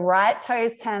 So right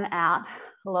toes turn out,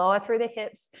 lower through the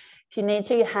hips. If you need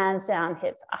to, your hands down,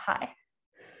 hips are high.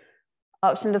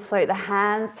 Option to float the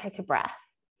hands, take a breath.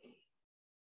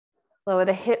 Lower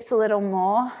the hips a little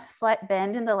more, slight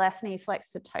bend in the left knee,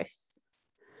 flex the toes.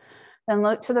 Then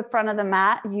look to the front of the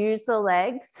mat, use the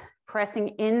legs, pressing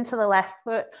into the left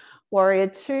foot, warrior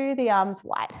two, the arms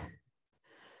wide.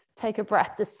 Take a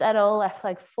breath to settle, left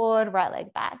leg forward, right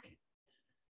leg back.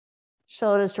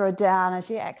 Shoulders draw down as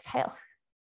you exhale.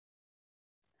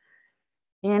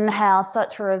 Inhale, start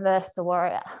to reverse the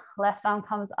warrior. Left arm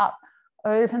comes up,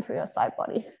 open through your side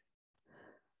body.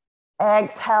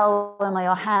 Exhale, lower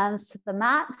your hands to the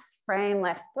mat, frame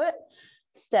left foot,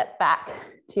 step back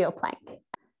to your plank.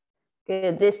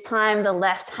 Good, this time the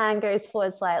left hand goes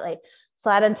forward slightly.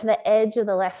 Slide onto the edge of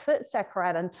the left foot, stack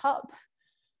right on top,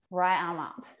 right arm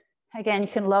up. Again, you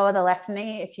can lower the left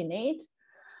knee if you need.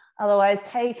 Otherwise,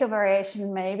 take your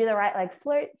variation, maybe the right leg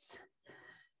floats.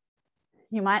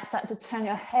 You might start to turn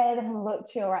your head and look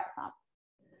to your right thumb.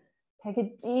 Take a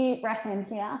deep breath in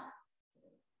here.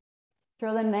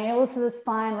 Draw the navel to the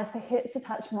spine, lift the hips a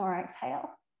touch more, exhale.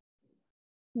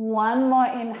 One more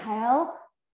inhale.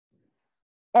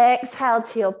 Exhale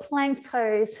to your plank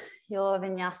pose, your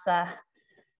vinyasa,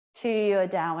 to your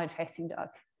downward facing dog.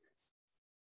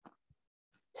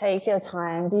 Take your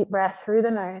time, deep breath through the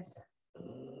nose.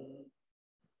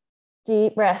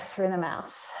 Deep breath through the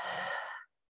mouth.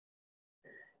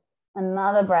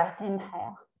 Another breath,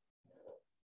 inhale.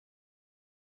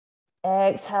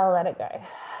 Exhale, let it go.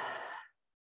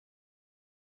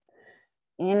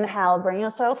 Inhale, bring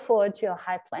yourself forward to your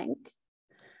high plank.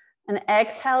 And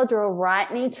exhale, draw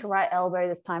right knee to right elbow,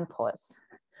 this time pause.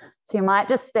 So you might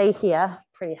just stay here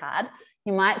pretty hard.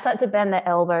 You might start to bend the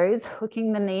elbows,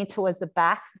 hooking the knee towards the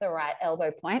back of the right elbow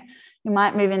point. You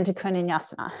might move into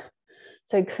Vinyasa.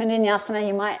 So Vinyasa,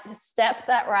 you might just step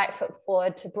that right foot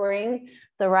forward to bring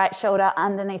the right shoulder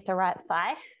underneath the right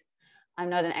thigh. I'm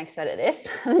not an expert at this.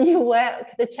 You work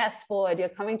the chest forward. You're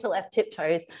coming to left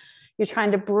tiptoes. You're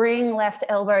trying to bring left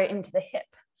elbow into the hip.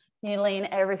 You lean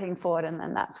everything forward, and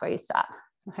then that's where you start.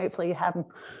 Hopefully you have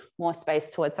more space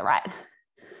towards the right.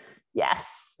 Yes.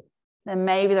 Then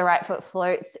maybe the right foot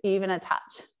floats even a touch.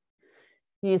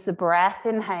 Use the breath,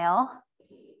 inhale.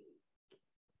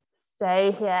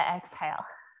 Stay here, exhale.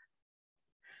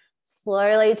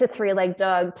 Slowly to three-leg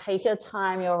dog. Take your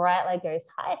time, your right leg goes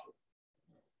high.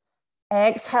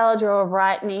 Exhale, draw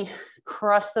right knee,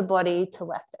 cross the body to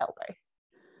left elbow.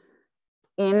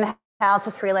 Inhale to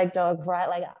three-leg dog, right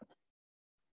leg up.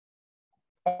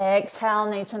 Exhale,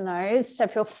 knee to nose,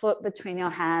 step your foot between your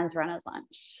hands, runner's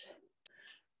lunge.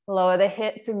 Lower the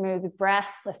hips, remove the breath,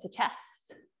 lift the chest.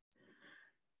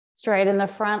 Straighten the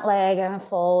front leg and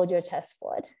fold your chest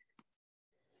forward.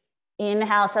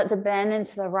 Inhale, start to bend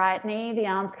into the right knee, the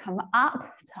arms come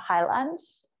up to high lunge.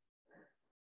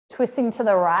 Twisting to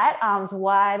the right, arms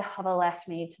wide, hover left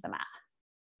knee to the mat.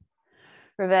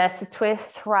 Reverse the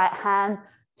twist, right hand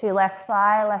to left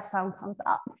thigh, left arm comes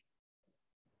up.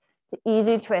 It's an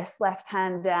easy twist, left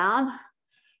hand down,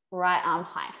 right arm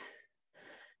high.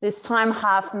 This time,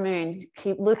 half moon.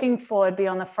 Keep looking forward, be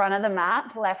on the front of the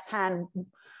mat. Left hand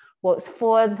walks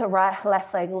forward, the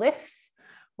left leg lifts,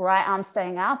 right arm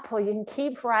staying up, or you can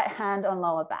keep right hand on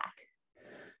lower back.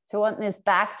 So we want this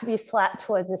back to be flat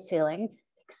towards the ceiling,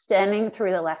 extending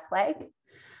through the left leg.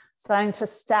 Starting to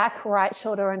stack right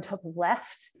shoulder on top of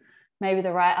left. Maybe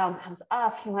the right arm comes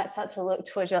up. You might start to look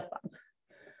towards your thumb.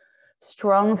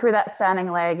 Strong through that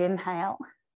standing leg, inhale.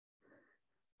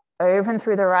 Open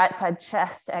through the right side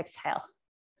chest, exhale.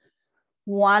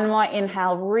 One more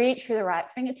inhale, reach through the right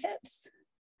fingertips.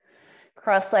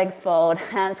 Cross leg fold,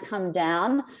 hands come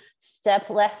down, step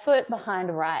left foot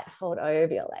behind right, fold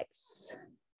over your legs.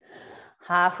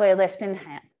 Halfway lift,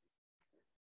 inhale.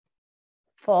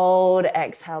 Fold,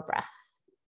 exhale, breath.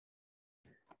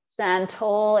 Stand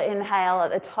tall, inhale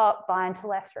at the top, bind to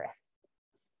left wrist.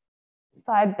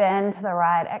 Side bend to the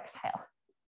right, exhale.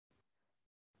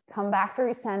 Come back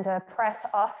through center, press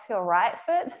off your right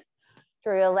foot,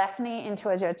 through your left knee in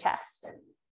towards your chest.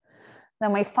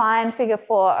 Then we find figure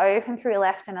four, open through your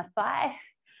left inner thigh,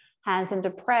 hands into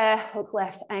prayer, hook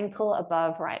left ankle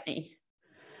above right knee.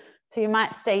 So you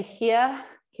might stay here,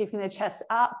 keeping the chest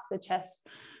up, the chest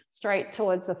straight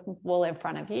towards the wall in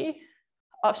front of you.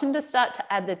 Option to start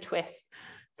to add the twist.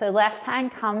 So left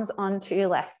hand comes onto your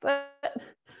left foot,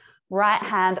 right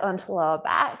hand onto lower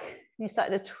back. You start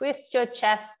to twist your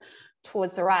chest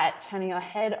towards the right, turning your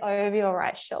head over your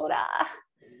right shoulder.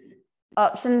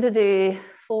 Option to do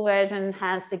full version,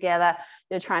 hands together.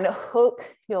 You're trying to hook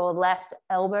your left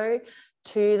elbow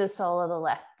to the sole of the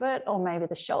left foot or maybe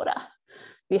the shoulder.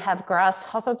 If you have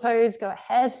grasshopper pose, go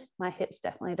ahead. My hips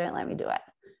definitely don't let me do it.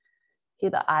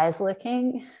 Keep the eyes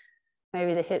looking.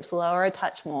 Maybe the hips lower a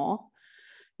touch more.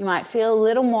 You might feel a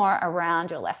little more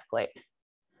around your left glute.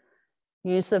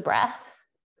 Use the breath.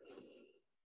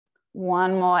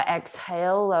 One more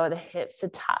exhale, lower the hips a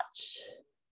touch.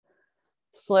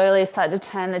 Slowly start to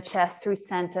turn the chest through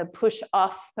center, push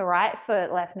off the right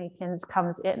foot, left knee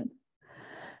comes in.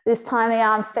 This time the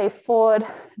arms stay forward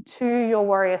to your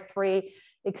warrior three,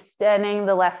 extending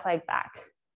the left leg back.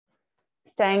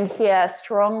 Staying here,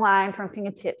 strong line from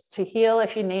fingertips to heel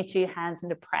if you need to, hands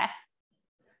into prayer.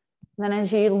 And then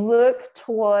as you look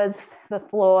towards the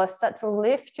floor, start to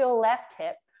lift your left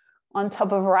hip on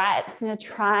top of right. And you're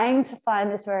trying to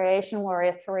find this variation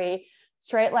warrior three,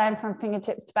 straight line from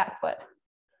fingertips to back foot.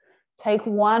 Take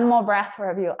one more breath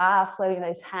wherever you are, floating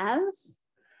those hands.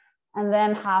 And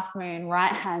then half moon,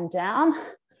 right hand down,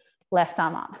 left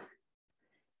arm up.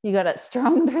 You got it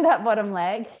strong through that bottom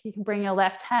leg. You can bring your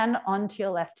left hand onto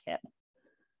your left hip.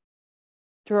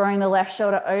 Drawing the left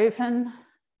shoulder open,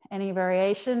 any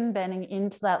variation, bending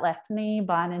into that left knee,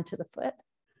 bind into the foot.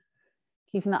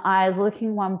 Keeping the eyes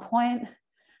looking one point,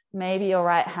 maybe your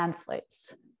right hand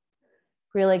floats.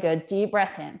 Really good, deep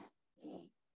breath in.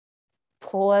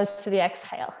 Pause to the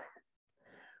exhale.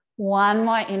 One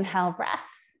more inhale breath.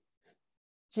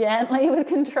 Gently with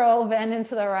control, bend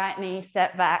into the right knee,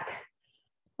 step back.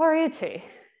 Warrior two.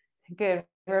 Good.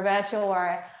 Reverse your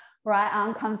warrior. Right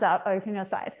arm comes up, open your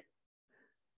side.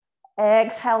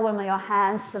 Exhale, wimble your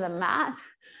hands to the mat,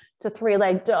 to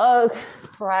three-leg dog.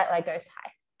 Right leg goes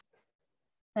high.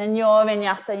 Then your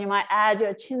vinyasa, you might add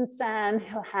your chin stand,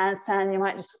 your handstand. You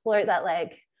might just float that leg.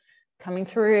 Coming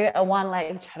through a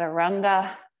one-leg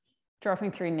chaturanga,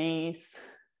 dropping through knees.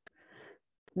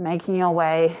 Making your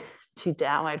way to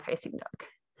downward facing dog.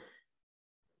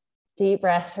 Deep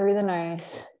breath through the nose.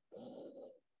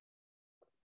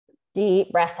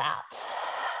 Deep breath out.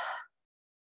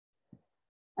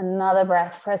 Another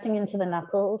breath, pressing into the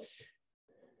knuckles.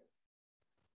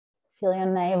 Feel your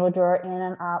navel draw in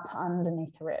and up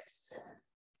underneath the ribs.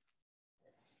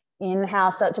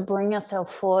 Inhale, start to bring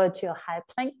yourself forward to your high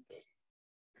plank.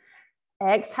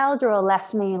 Exhale, draw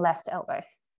left knee, left elbow.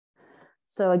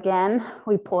 So again,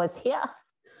 we pause here.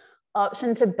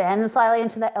 Option to bend slightly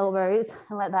into the elbows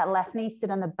and let that left knee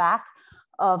sit on the back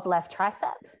of left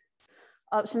tricep.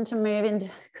 Option to move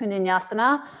into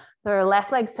Vinyasa. The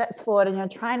left leg steps forward and you're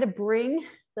trying to bring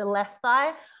the left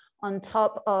thigh on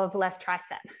top of left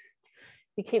tricep.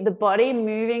 You keep the body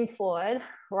moving forward,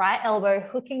 right elbow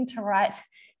hooking to right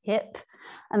hip,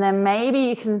 and then maybe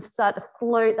you can start to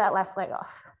float that left leg off.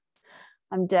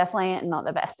 I'm definitely not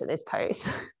the best at this pose.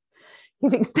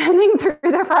 Keep extending through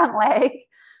the front leg,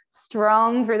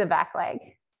 strong through the back leg.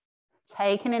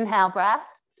 Take an inhale breath.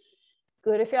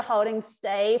 Good if you're holding,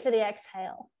 stay for the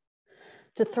exhale.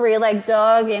 To three-leg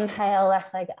dog, inhale,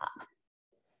 left leg up.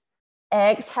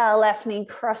 Exhale, left knee,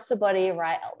 cross the body,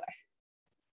 right elbow.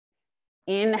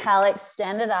 Inhale,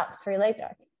 extend it up, three-leg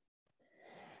dog.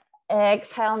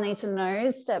 Exhale, knee to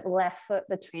nose, step left foot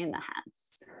between the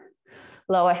hands.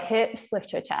 Lower hips,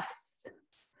 lift your chest.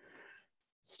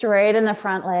 Straighten the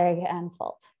front leg and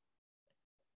fold.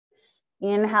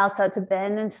 Inhale, start to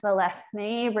bend into the left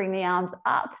knee, bring the arms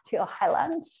up to your high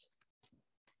lunge.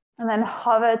 And then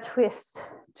hover, twist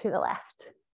to the left.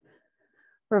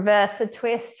 Reverse the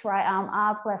twist, right arm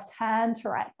up, left hand to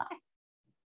right thigh.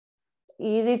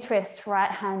 Easy twist,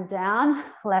 right hand down,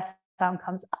 left arm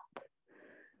comes up.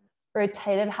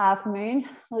 Rotated half moon,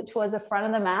 look towards the front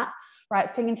of the mat.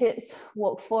 Right fingertips,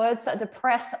 walk forward, start to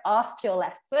press off your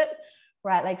left foot,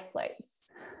 right leg floats.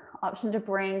 Option to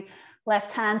bring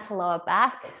left hand to lower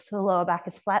back, so the lower back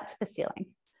is flat to the ceiling. And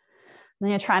then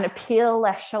you're trying to peel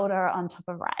left shoulder on top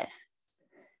of right.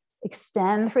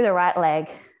 Extend through the right leg.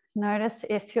 Notice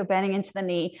if you're bending into the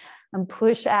knee and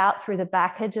push out through the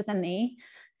back edge of the knee.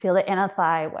 Feel the inner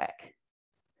thigh work.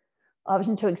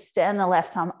 Option to extend the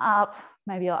left arm up.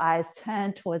 Maybe your eyes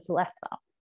turn towards the left arm.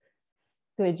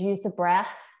 Good, use the breath.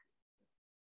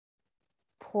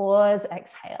 Pause,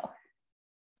 exhale.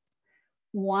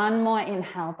 One more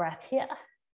inhale breath here.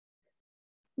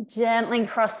 Gently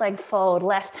cross leg fold,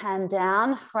 left hand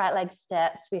down, right leg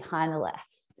steps behind the left.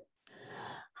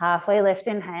 Halfway lift,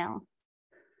 inhale.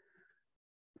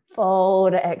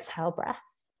 Fold, exhale, breath.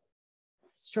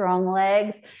 Strong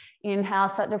legs. Inhale,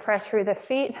 start to press through the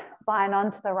feet, bind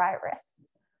onto the right wrist.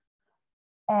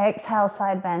 Exhale,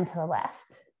 side bend to the left.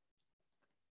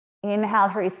 Inhale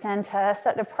through center,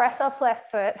 start to press off left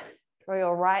foot, draw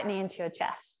your right knee into your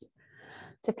chest.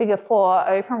 To figure four,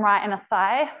 open right inner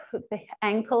thigh, hook the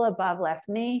ankle above left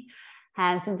knee,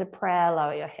 hands into prayer,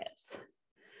 lower your hips.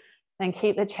 Then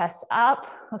keep the chest up.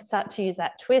 We'll start to use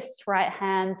that twist, right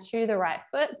hand to the right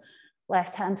foot,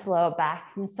 left hand to lower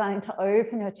back. And you're starting to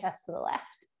open your chest to the left.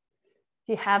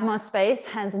 If you have more space,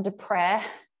 hands into prayer,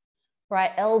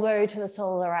 right elbow to the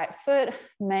sole of the right foot,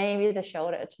 maybe the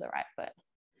shoulder to the right foot.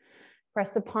 Press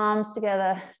the palms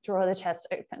together, draw the chest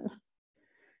open.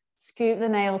 Scoop the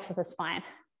navel to the spine.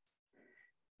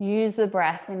 Use the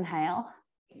breath, inhale.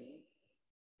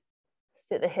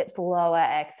 Sit the hips lower,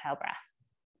 exhale, breath.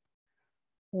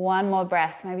 One more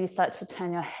breath. Maybe you start to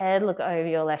turn your head, look over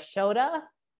your left shoulder.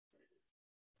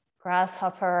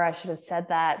 Grasshopper, I should have said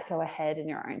that. Go ahead in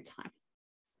your own time.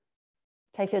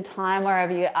 Take your time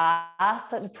wherever you are.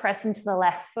 Start to press into the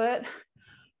left foot.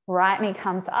 Right knee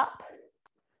comes up.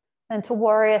 Then to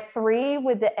warrior three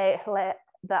with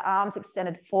the arms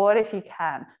extended forward if you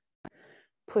can.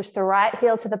 Push the right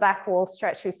heel to the back wall,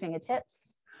 stretch your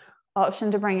fingertips.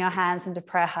 Option to bring your hands into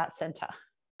prayer heart center.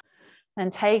 Then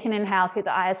take an inhale, keep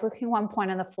the eyes looking one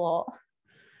point on the floor.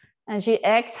 As you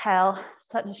exhale,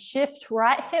 start to shift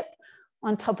right hip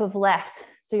on top of left.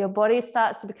 So your body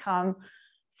starts to become,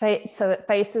 so it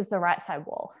faces the right side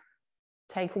wall.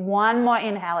 Take one more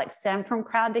inhale, extend from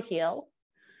crown to heel.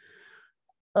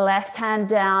 Left hand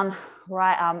down,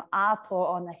 right arm up or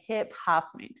on the hip, half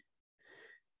moon.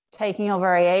 Taking your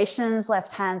variations,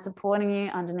 left hand supporting you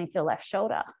underneath your left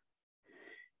shoulder.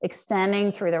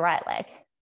 Extending through the right leg.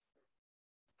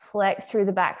 Flex through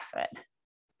the back foot.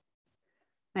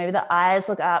 Maybe the eyes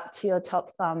look up to your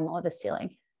top thumb or the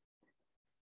ceiling.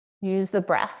 Use the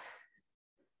breath.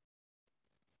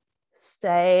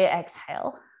 Stay,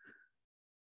 exhale.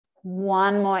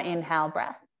 One more inhale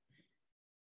breath.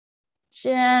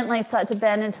 Gently start to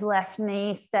bend into the left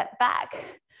knee, step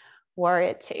back,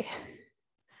 warrior two.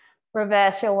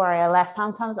 Reverse your warrior, left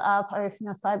arm comes up, open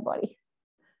your side body.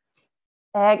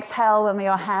 Exhale, remember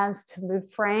your hands to move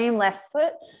frame, left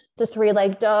foot to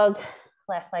three-leg dog,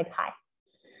 left leg high.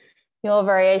 Your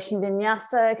variation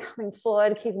vinyasa, coming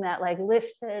forward, keeping that leg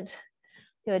lifted.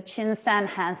 Your chin stand,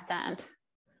 handstand.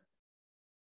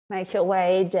 Make your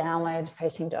way downward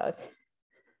facing dog.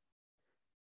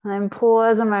 And then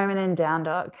pause a moment in down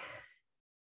dog.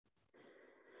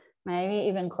 Maybe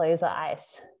even close the eyes.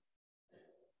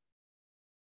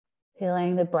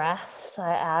 Feeling the breath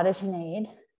sigh out as you need.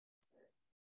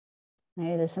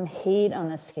 Maybe there's some heat on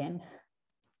the skin.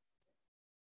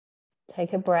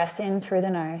 Take a breath in through the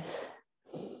nose.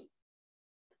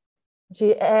 As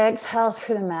you exhale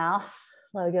through the mouth,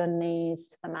 lower your knees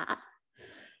to the mat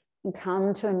and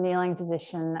come to a kneeling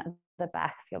position at the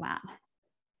back of your mat.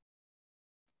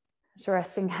 Just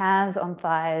resting hands on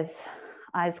thighs,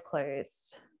 eyes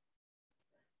closed.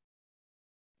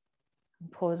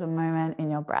 And pause a moment in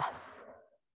your breath.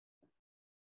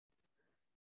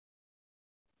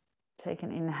 Take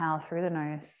an inhale through the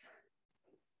nose.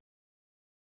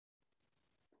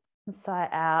 And sigh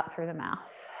out through the mouth.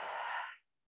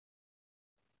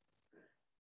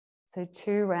 So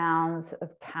 2 rounds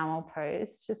of camel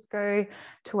pose. Just go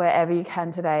to wherever you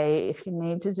can today. If you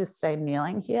need to just stay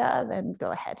kneeling here, then go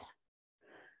ahead.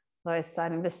 So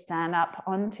starting to stand up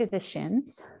onto the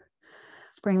shins.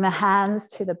 Bring the hands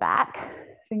to the back.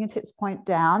 Fingertips point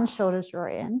down, shoulders draw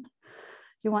in.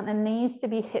 You want the knees to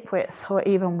be hip width or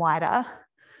even wider.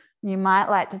 You might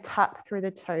like to tuck through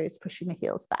the toes, pushing the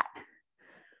heels back.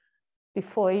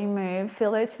 Before you move,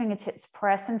 feel those fingertips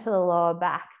press into the lower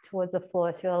back towards the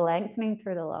floor, so you're lengthening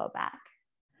through the lower back.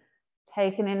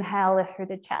 Take an inhale, lift through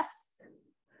the chest.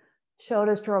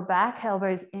 Shoulders draw back,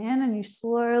 elbows in, and you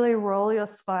slowly roll your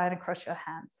spine across your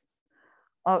hands.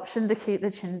 Option to keep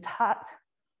the chin tucked,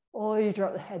 or you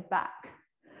drop the head back.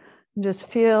 And just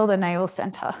feel the navel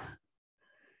center.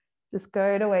 Just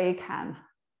go to where you can.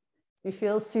 If you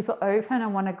feel super open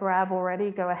and want to grab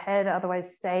already, go ahead.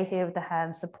 Otherwise, stay here with the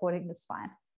hands supporting the spine.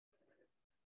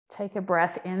 Take a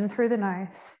breath in through the nose.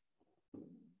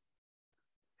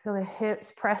 Feel the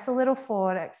hips press a little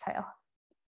forward, exhale.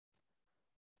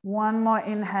 One more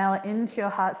inhale into your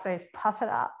heart space, puff it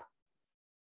up.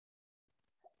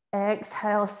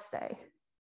 Exhale, stay.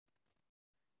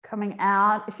 Coming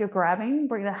out, if you're grabbing,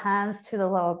 bring the hands to the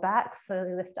lower back,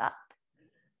 slowly lift up.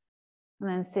 And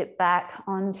then sit back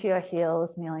onto your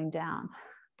heels, kneeling down.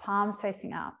 Palms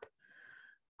facing up,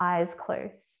 eyes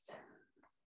closed.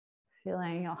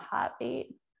 Feeling your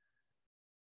heartbeat,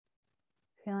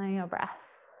 feeling your breath.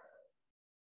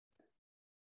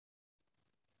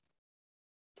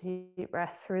 Deep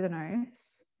breath through the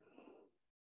nose.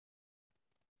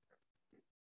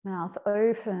 Mouth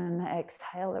open,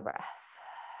 exhale the breath.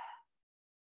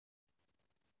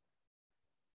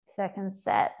 Second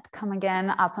set, come again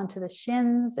up onto the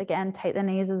shins. Again, take the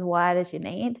knees as wide as you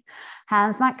need.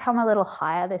 Hands might come a little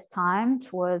higher this time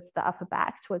towards the upper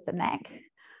back, towards the neck.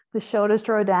 The shoulders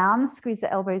draw down, squeeze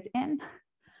the elbows in.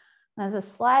 There's a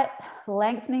slight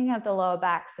lengthening of the lower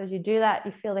back. So as you do that,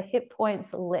 you feel the hip points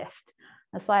lift.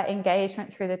 A slight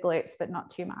engagement through the glutes, but not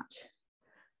too much.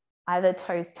 Either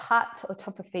toes tucked or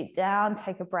top of feet down.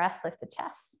 Take a breath, lift the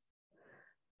chest.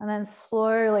 And then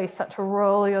slowly start to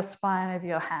roll your spine over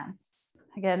your hands.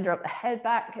 Again, drop the head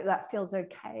back if that feels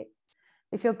okay.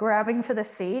 If you're grabbing for the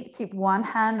feet, keep one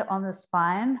hand on the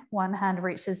spine. One hand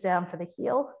reaches down for the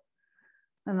heel.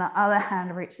 And the other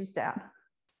hand reaches down.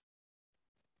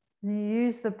 You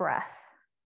use the breath.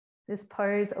 This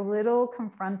pose a little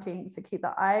confronting, so keep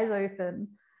the eyes open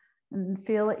and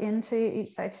feel into each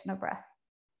section of breath.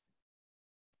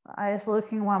 The eyes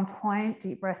looking one point,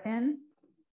 deep breath in.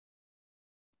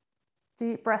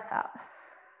 Deep breath out.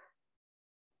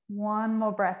 One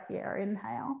more breath here,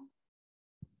 inhale.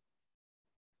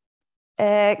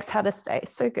 Exhale to stay,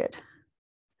 so good.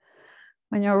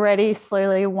 When you're ready,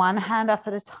 slowly one hand up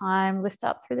at a time, lift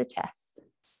up through the chest.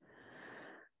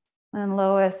 And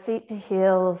lower, seat to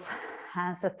heels,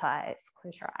 hands to thighs,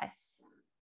 close your eyes.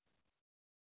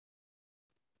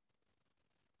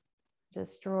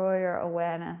 Just draw your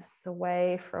awareness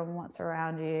away from what's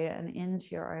around you and into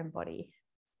your own body.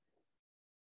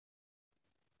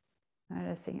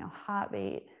 Noticing your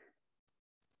heartbeat,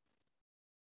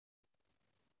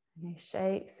 any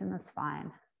shakes in the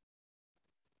spine.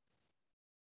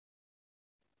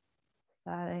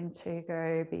 Starting to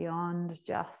go beyond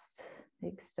just the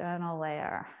external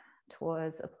layer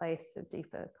towards a place of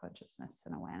deeper consciousness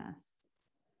and awareness.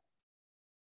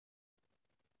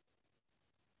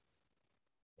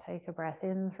 Take a breath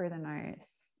in through the nose.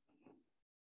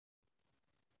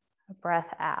 A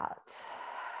breath out.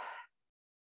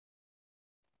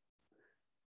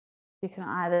 You can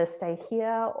either stay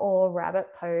here or rabbit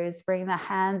pose. Bring the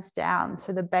hands down.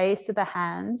 So the base of the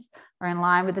hands are in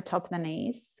line with the top of the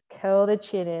knees. Curl the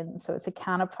chin in. So it's a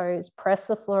counter pose. Press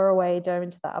the floor away, dome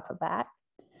into the upper back.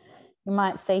 You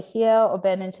might stay here or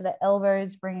bend into the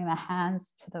elbows, bringing the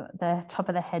hands to the top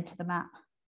of the head to the mat.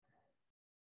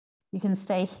 You can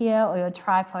stay here or your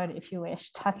tripod if you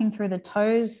wish. Tucking through the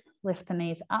toes, lift the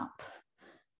knees up.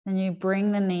 Then you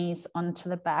bring the knees onto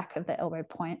the back of the elbow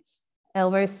points.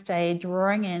 Elbows stay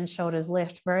drawing in, shoulders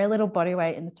lift, very little body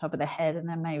weight in the top of the head, and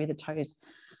then maybe the toes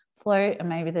float and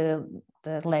maybe the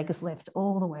legs lift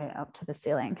all the way up to the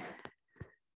ceiling.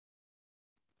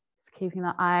 Just keeping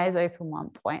the eyes open, one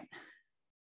point.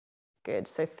 Good,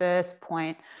 so first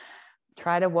point,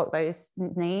 try to walk those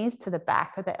knees to the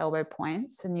back of the elbow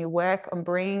points and you work on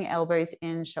bringing elbows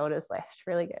in, shoulders left,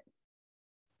 really good.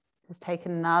 Just take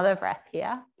another breath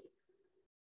here.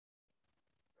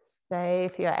 Stay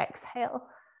for your exhale.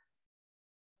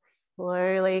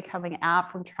 Slowly coming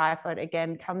out from tripod.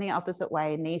 Again, come the opposite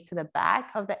way. Knees to the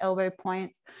back of the elbow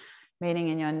points, meeting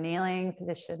in your kneeling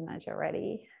position as you're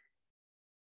ready.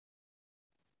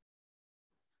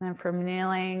 And from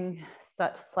kneeling,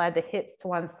 start to slide the hips to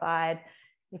one side.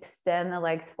 Extend the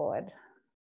legs forward.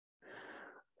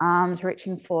 Arms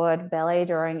reaching forward, belly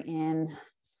drawing in.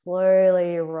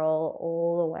 Slowly roll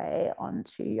all the way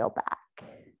onto your back.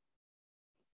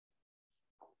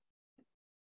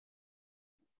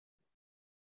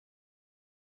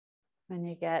 When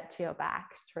you get to your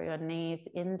back, draw your knees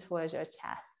in towards your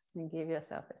chest and give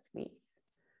yourself a squeeze.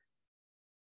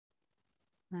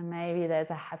 And maybe there's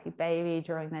a happy baby,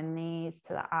 drawing the knees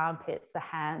to the armpits, the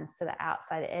hands to the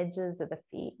outside edges of the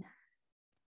feet.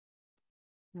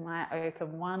 You might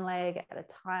open one leg at a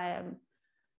time.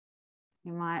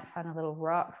 You might find a little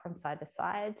rock from side to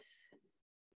side.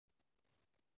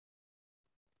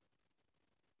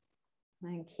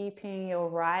 And keeping your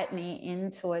right knee in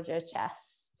towards your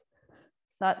chest.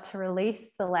 Start to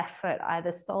release the left foot,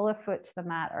 either solar foot to the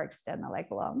mat or extend the leg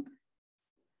long.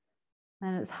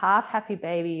 And it's half happy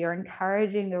baby. You're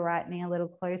encouraging the right knee a little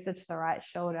closer to the right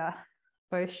shoulder,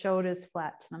 both shoulders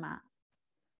flat to the mat.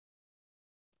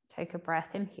 Take a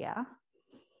breath in here.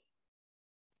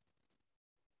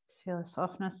 Feel the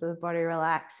softness of the body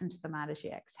relax into the mat as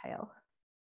you exhale.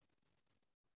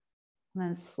 And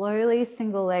then slowly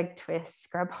single leg twist.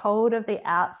 Grab hold of the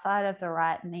outside of the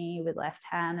right knee with left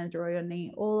hand and draw your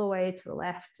knee all the way to the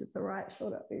left as the right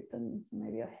shoulder opens.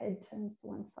 Maybe your head turns to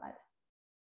one side.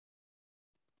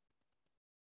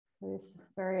 This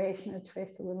variation of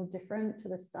twist a little different to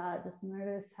the start. Just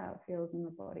notice how it feels in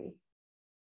the body.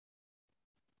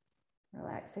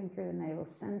 Relaxing through the navel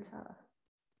center.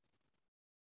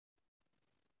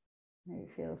 Maybe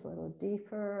it feels a little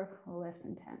deeper or less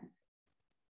intense.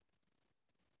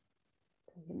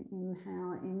 Take an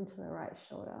inhale into the right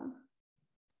shoulder.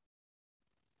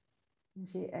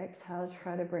 As you exhale,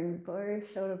 try to bring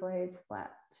both shoulder blades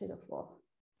flat to the floor.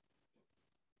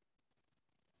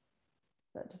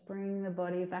 Start to bring the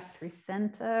body back through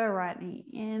center, right knee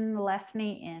in, left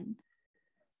knee in.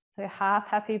 So half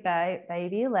happy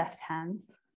baby, left hand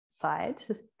side,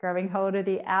 grabbing hold of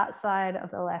the outside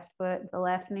of the left foot, the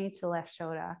left knee to left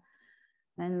shoulder.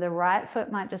 Then the right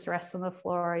foot might just rest on the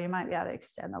floor, or you might be able to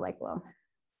extend the leg long.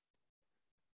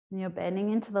 And you're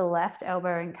bending into the left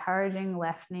elbow, encouraging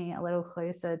left knee a little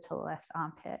closer to the left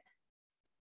armpit.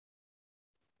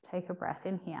 Take a breath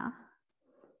in here.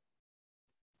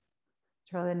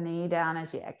 Draw the knee down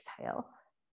as you exhale.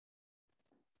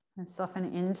 And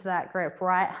soften into that grip.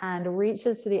 Right hand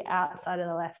reaches to the outside of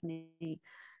the left knee.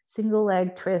 Single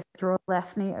leg twist, draw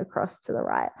left knee across to the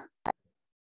right.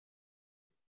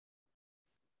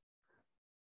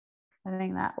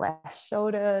 Letting that left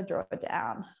shoulder draw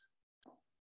down.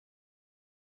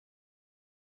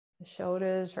 The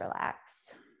shoulders relax.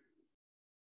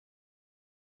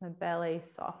 The belly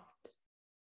soft.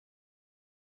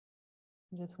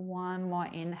 Just one more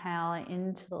inhale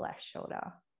into the left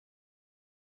shoulder.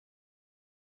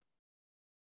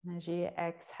 And as you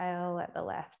exhale, let the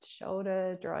left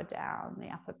shoulder draw down, the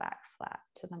upper back flat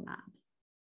to the mat.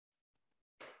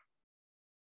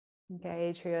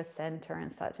 Engage through your center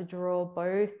and start to draw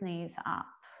both knees up.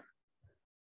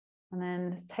 And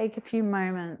then take a few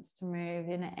moments to move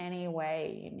in any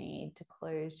way you need to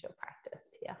close your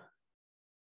practice here.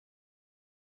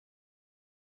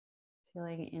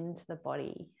 Feeling into the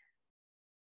body.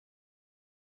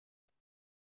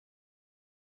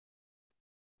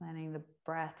 Letting the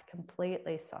breath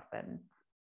completely soften.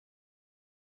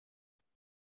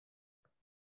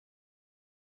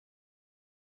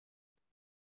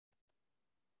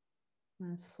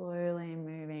 And slowly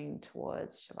moving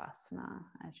towards Shavasana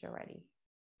as you're ready.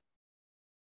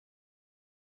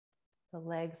 The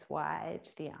legs wide,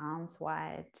 the arms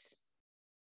wide.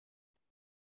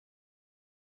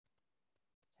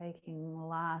 Taking the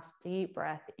last deep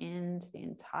breath into the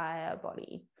entire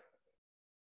body.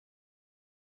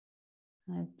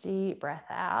 And a deep breath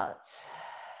out.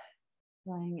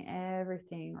 Letting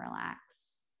everything relax.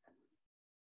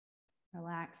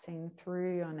 Relaxing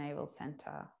through your navel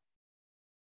center.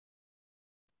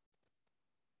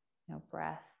 Your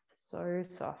breath so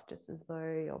soft, just as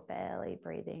though you're barely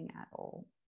breathing at all.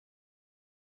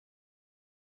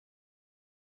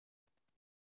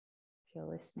 If you're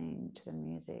listening to the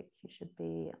music, you should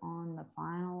be on the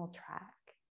final track.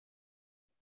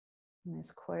 And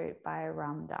this quote by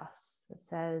Ram Dass, it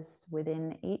says,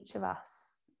 "Within each of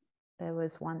us, there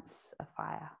was once a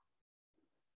fire.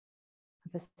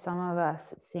 For some of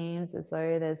us, it seems as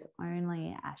though there's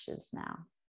only ashes now.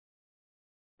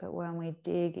 But when we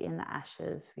dig in the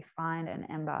ashes, we find an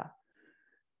ember.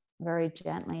 Very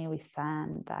gently, we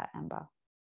fan that ember.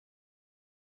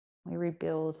 We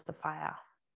rebuild the fire.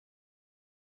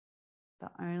 The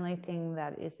only thing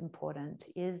that is important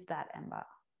is that ember,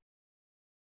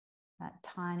 that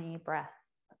tiny breath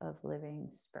of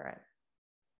living spirit."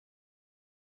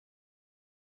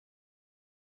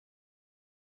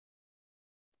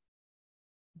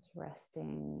 Just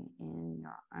resting in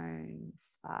your own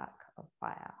spark of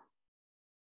fire.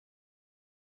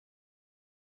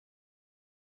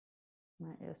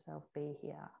 Let yourself be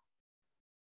here.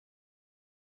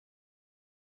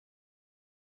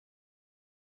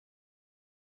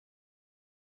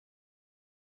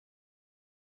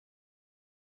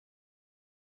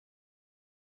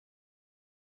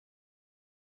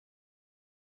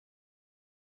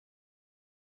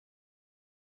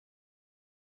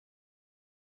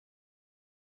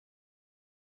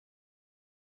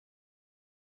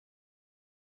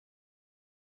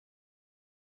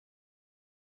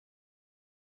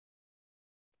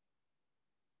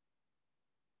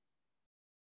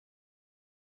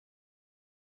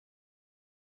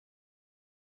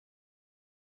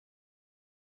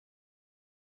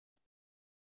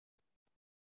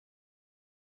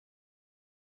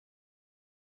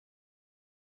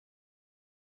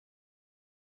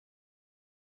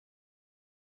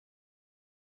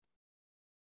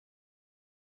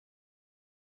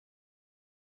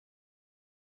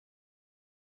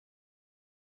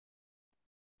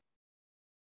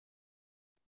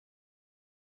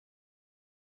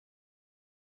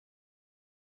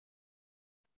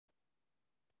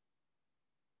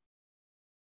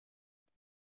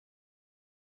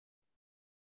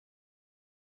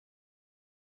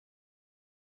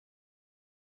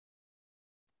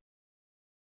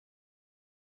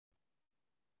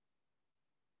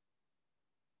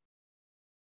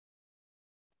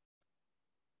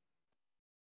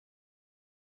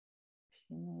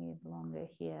 you need longer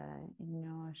here in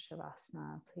your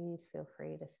Shavasana, please feel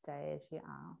free to stay as you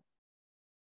are.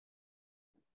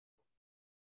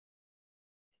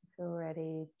 If you feel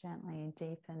ready, gently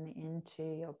deepen into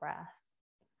your breath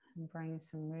and bring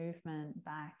some movement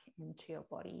back into your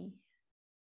body.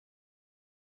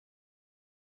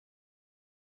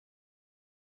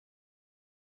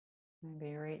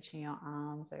 Maybe reaching your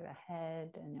arms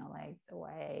overhead and your legs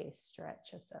away,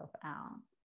 stretch yourself out.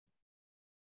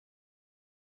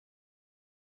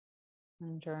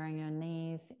 And drawing your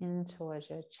knees in towards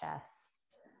your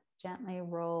chest, gently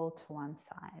roll to one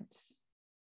side.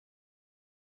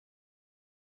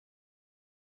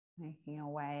 Making your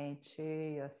way to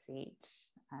your seat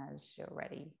as you're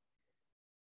ready.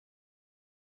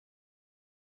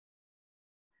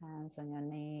 Hands on your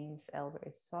knees,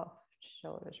 elbows soft,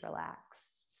 shoulders relaxed,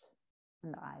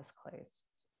 and eyes closed.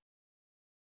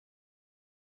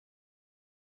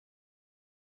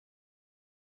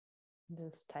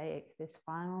 Just take this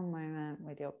final moment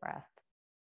with your breath.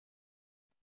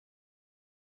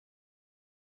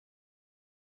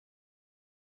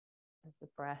 Does the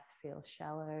breath feel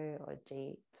shallow or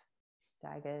deep,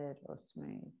 staggered or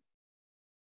smooth?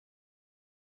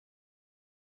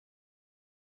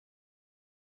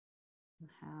 And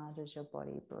how does your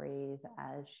body breathe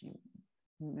as you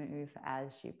move,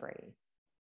 as you breathe?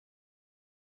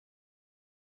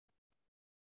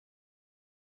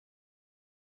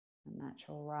 A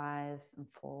natural rise and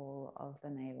fall of the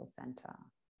navel center.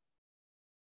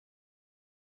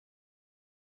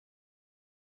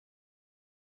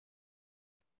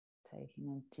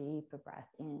 Taking a deeper breath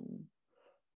in.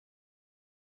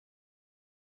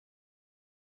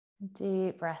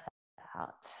 Deep breath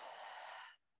out.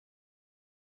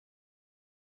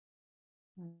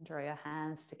 And draw your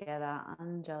hands together,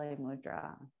 Anjali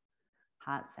Mudra,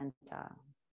 heart center.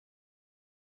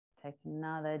 Take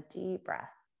another deep breath.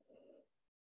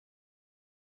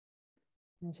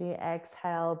 As you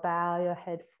exhale, bow your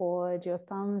head forward, your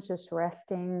thumbs just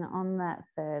resting on that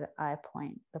third eye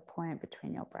point, the point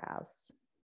between your brows.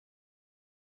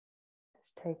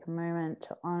 Just take a moment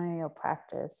to honor your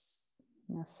practice,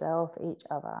 yourself, each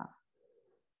other.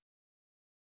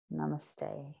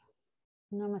 Namaste.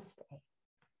 Namaste.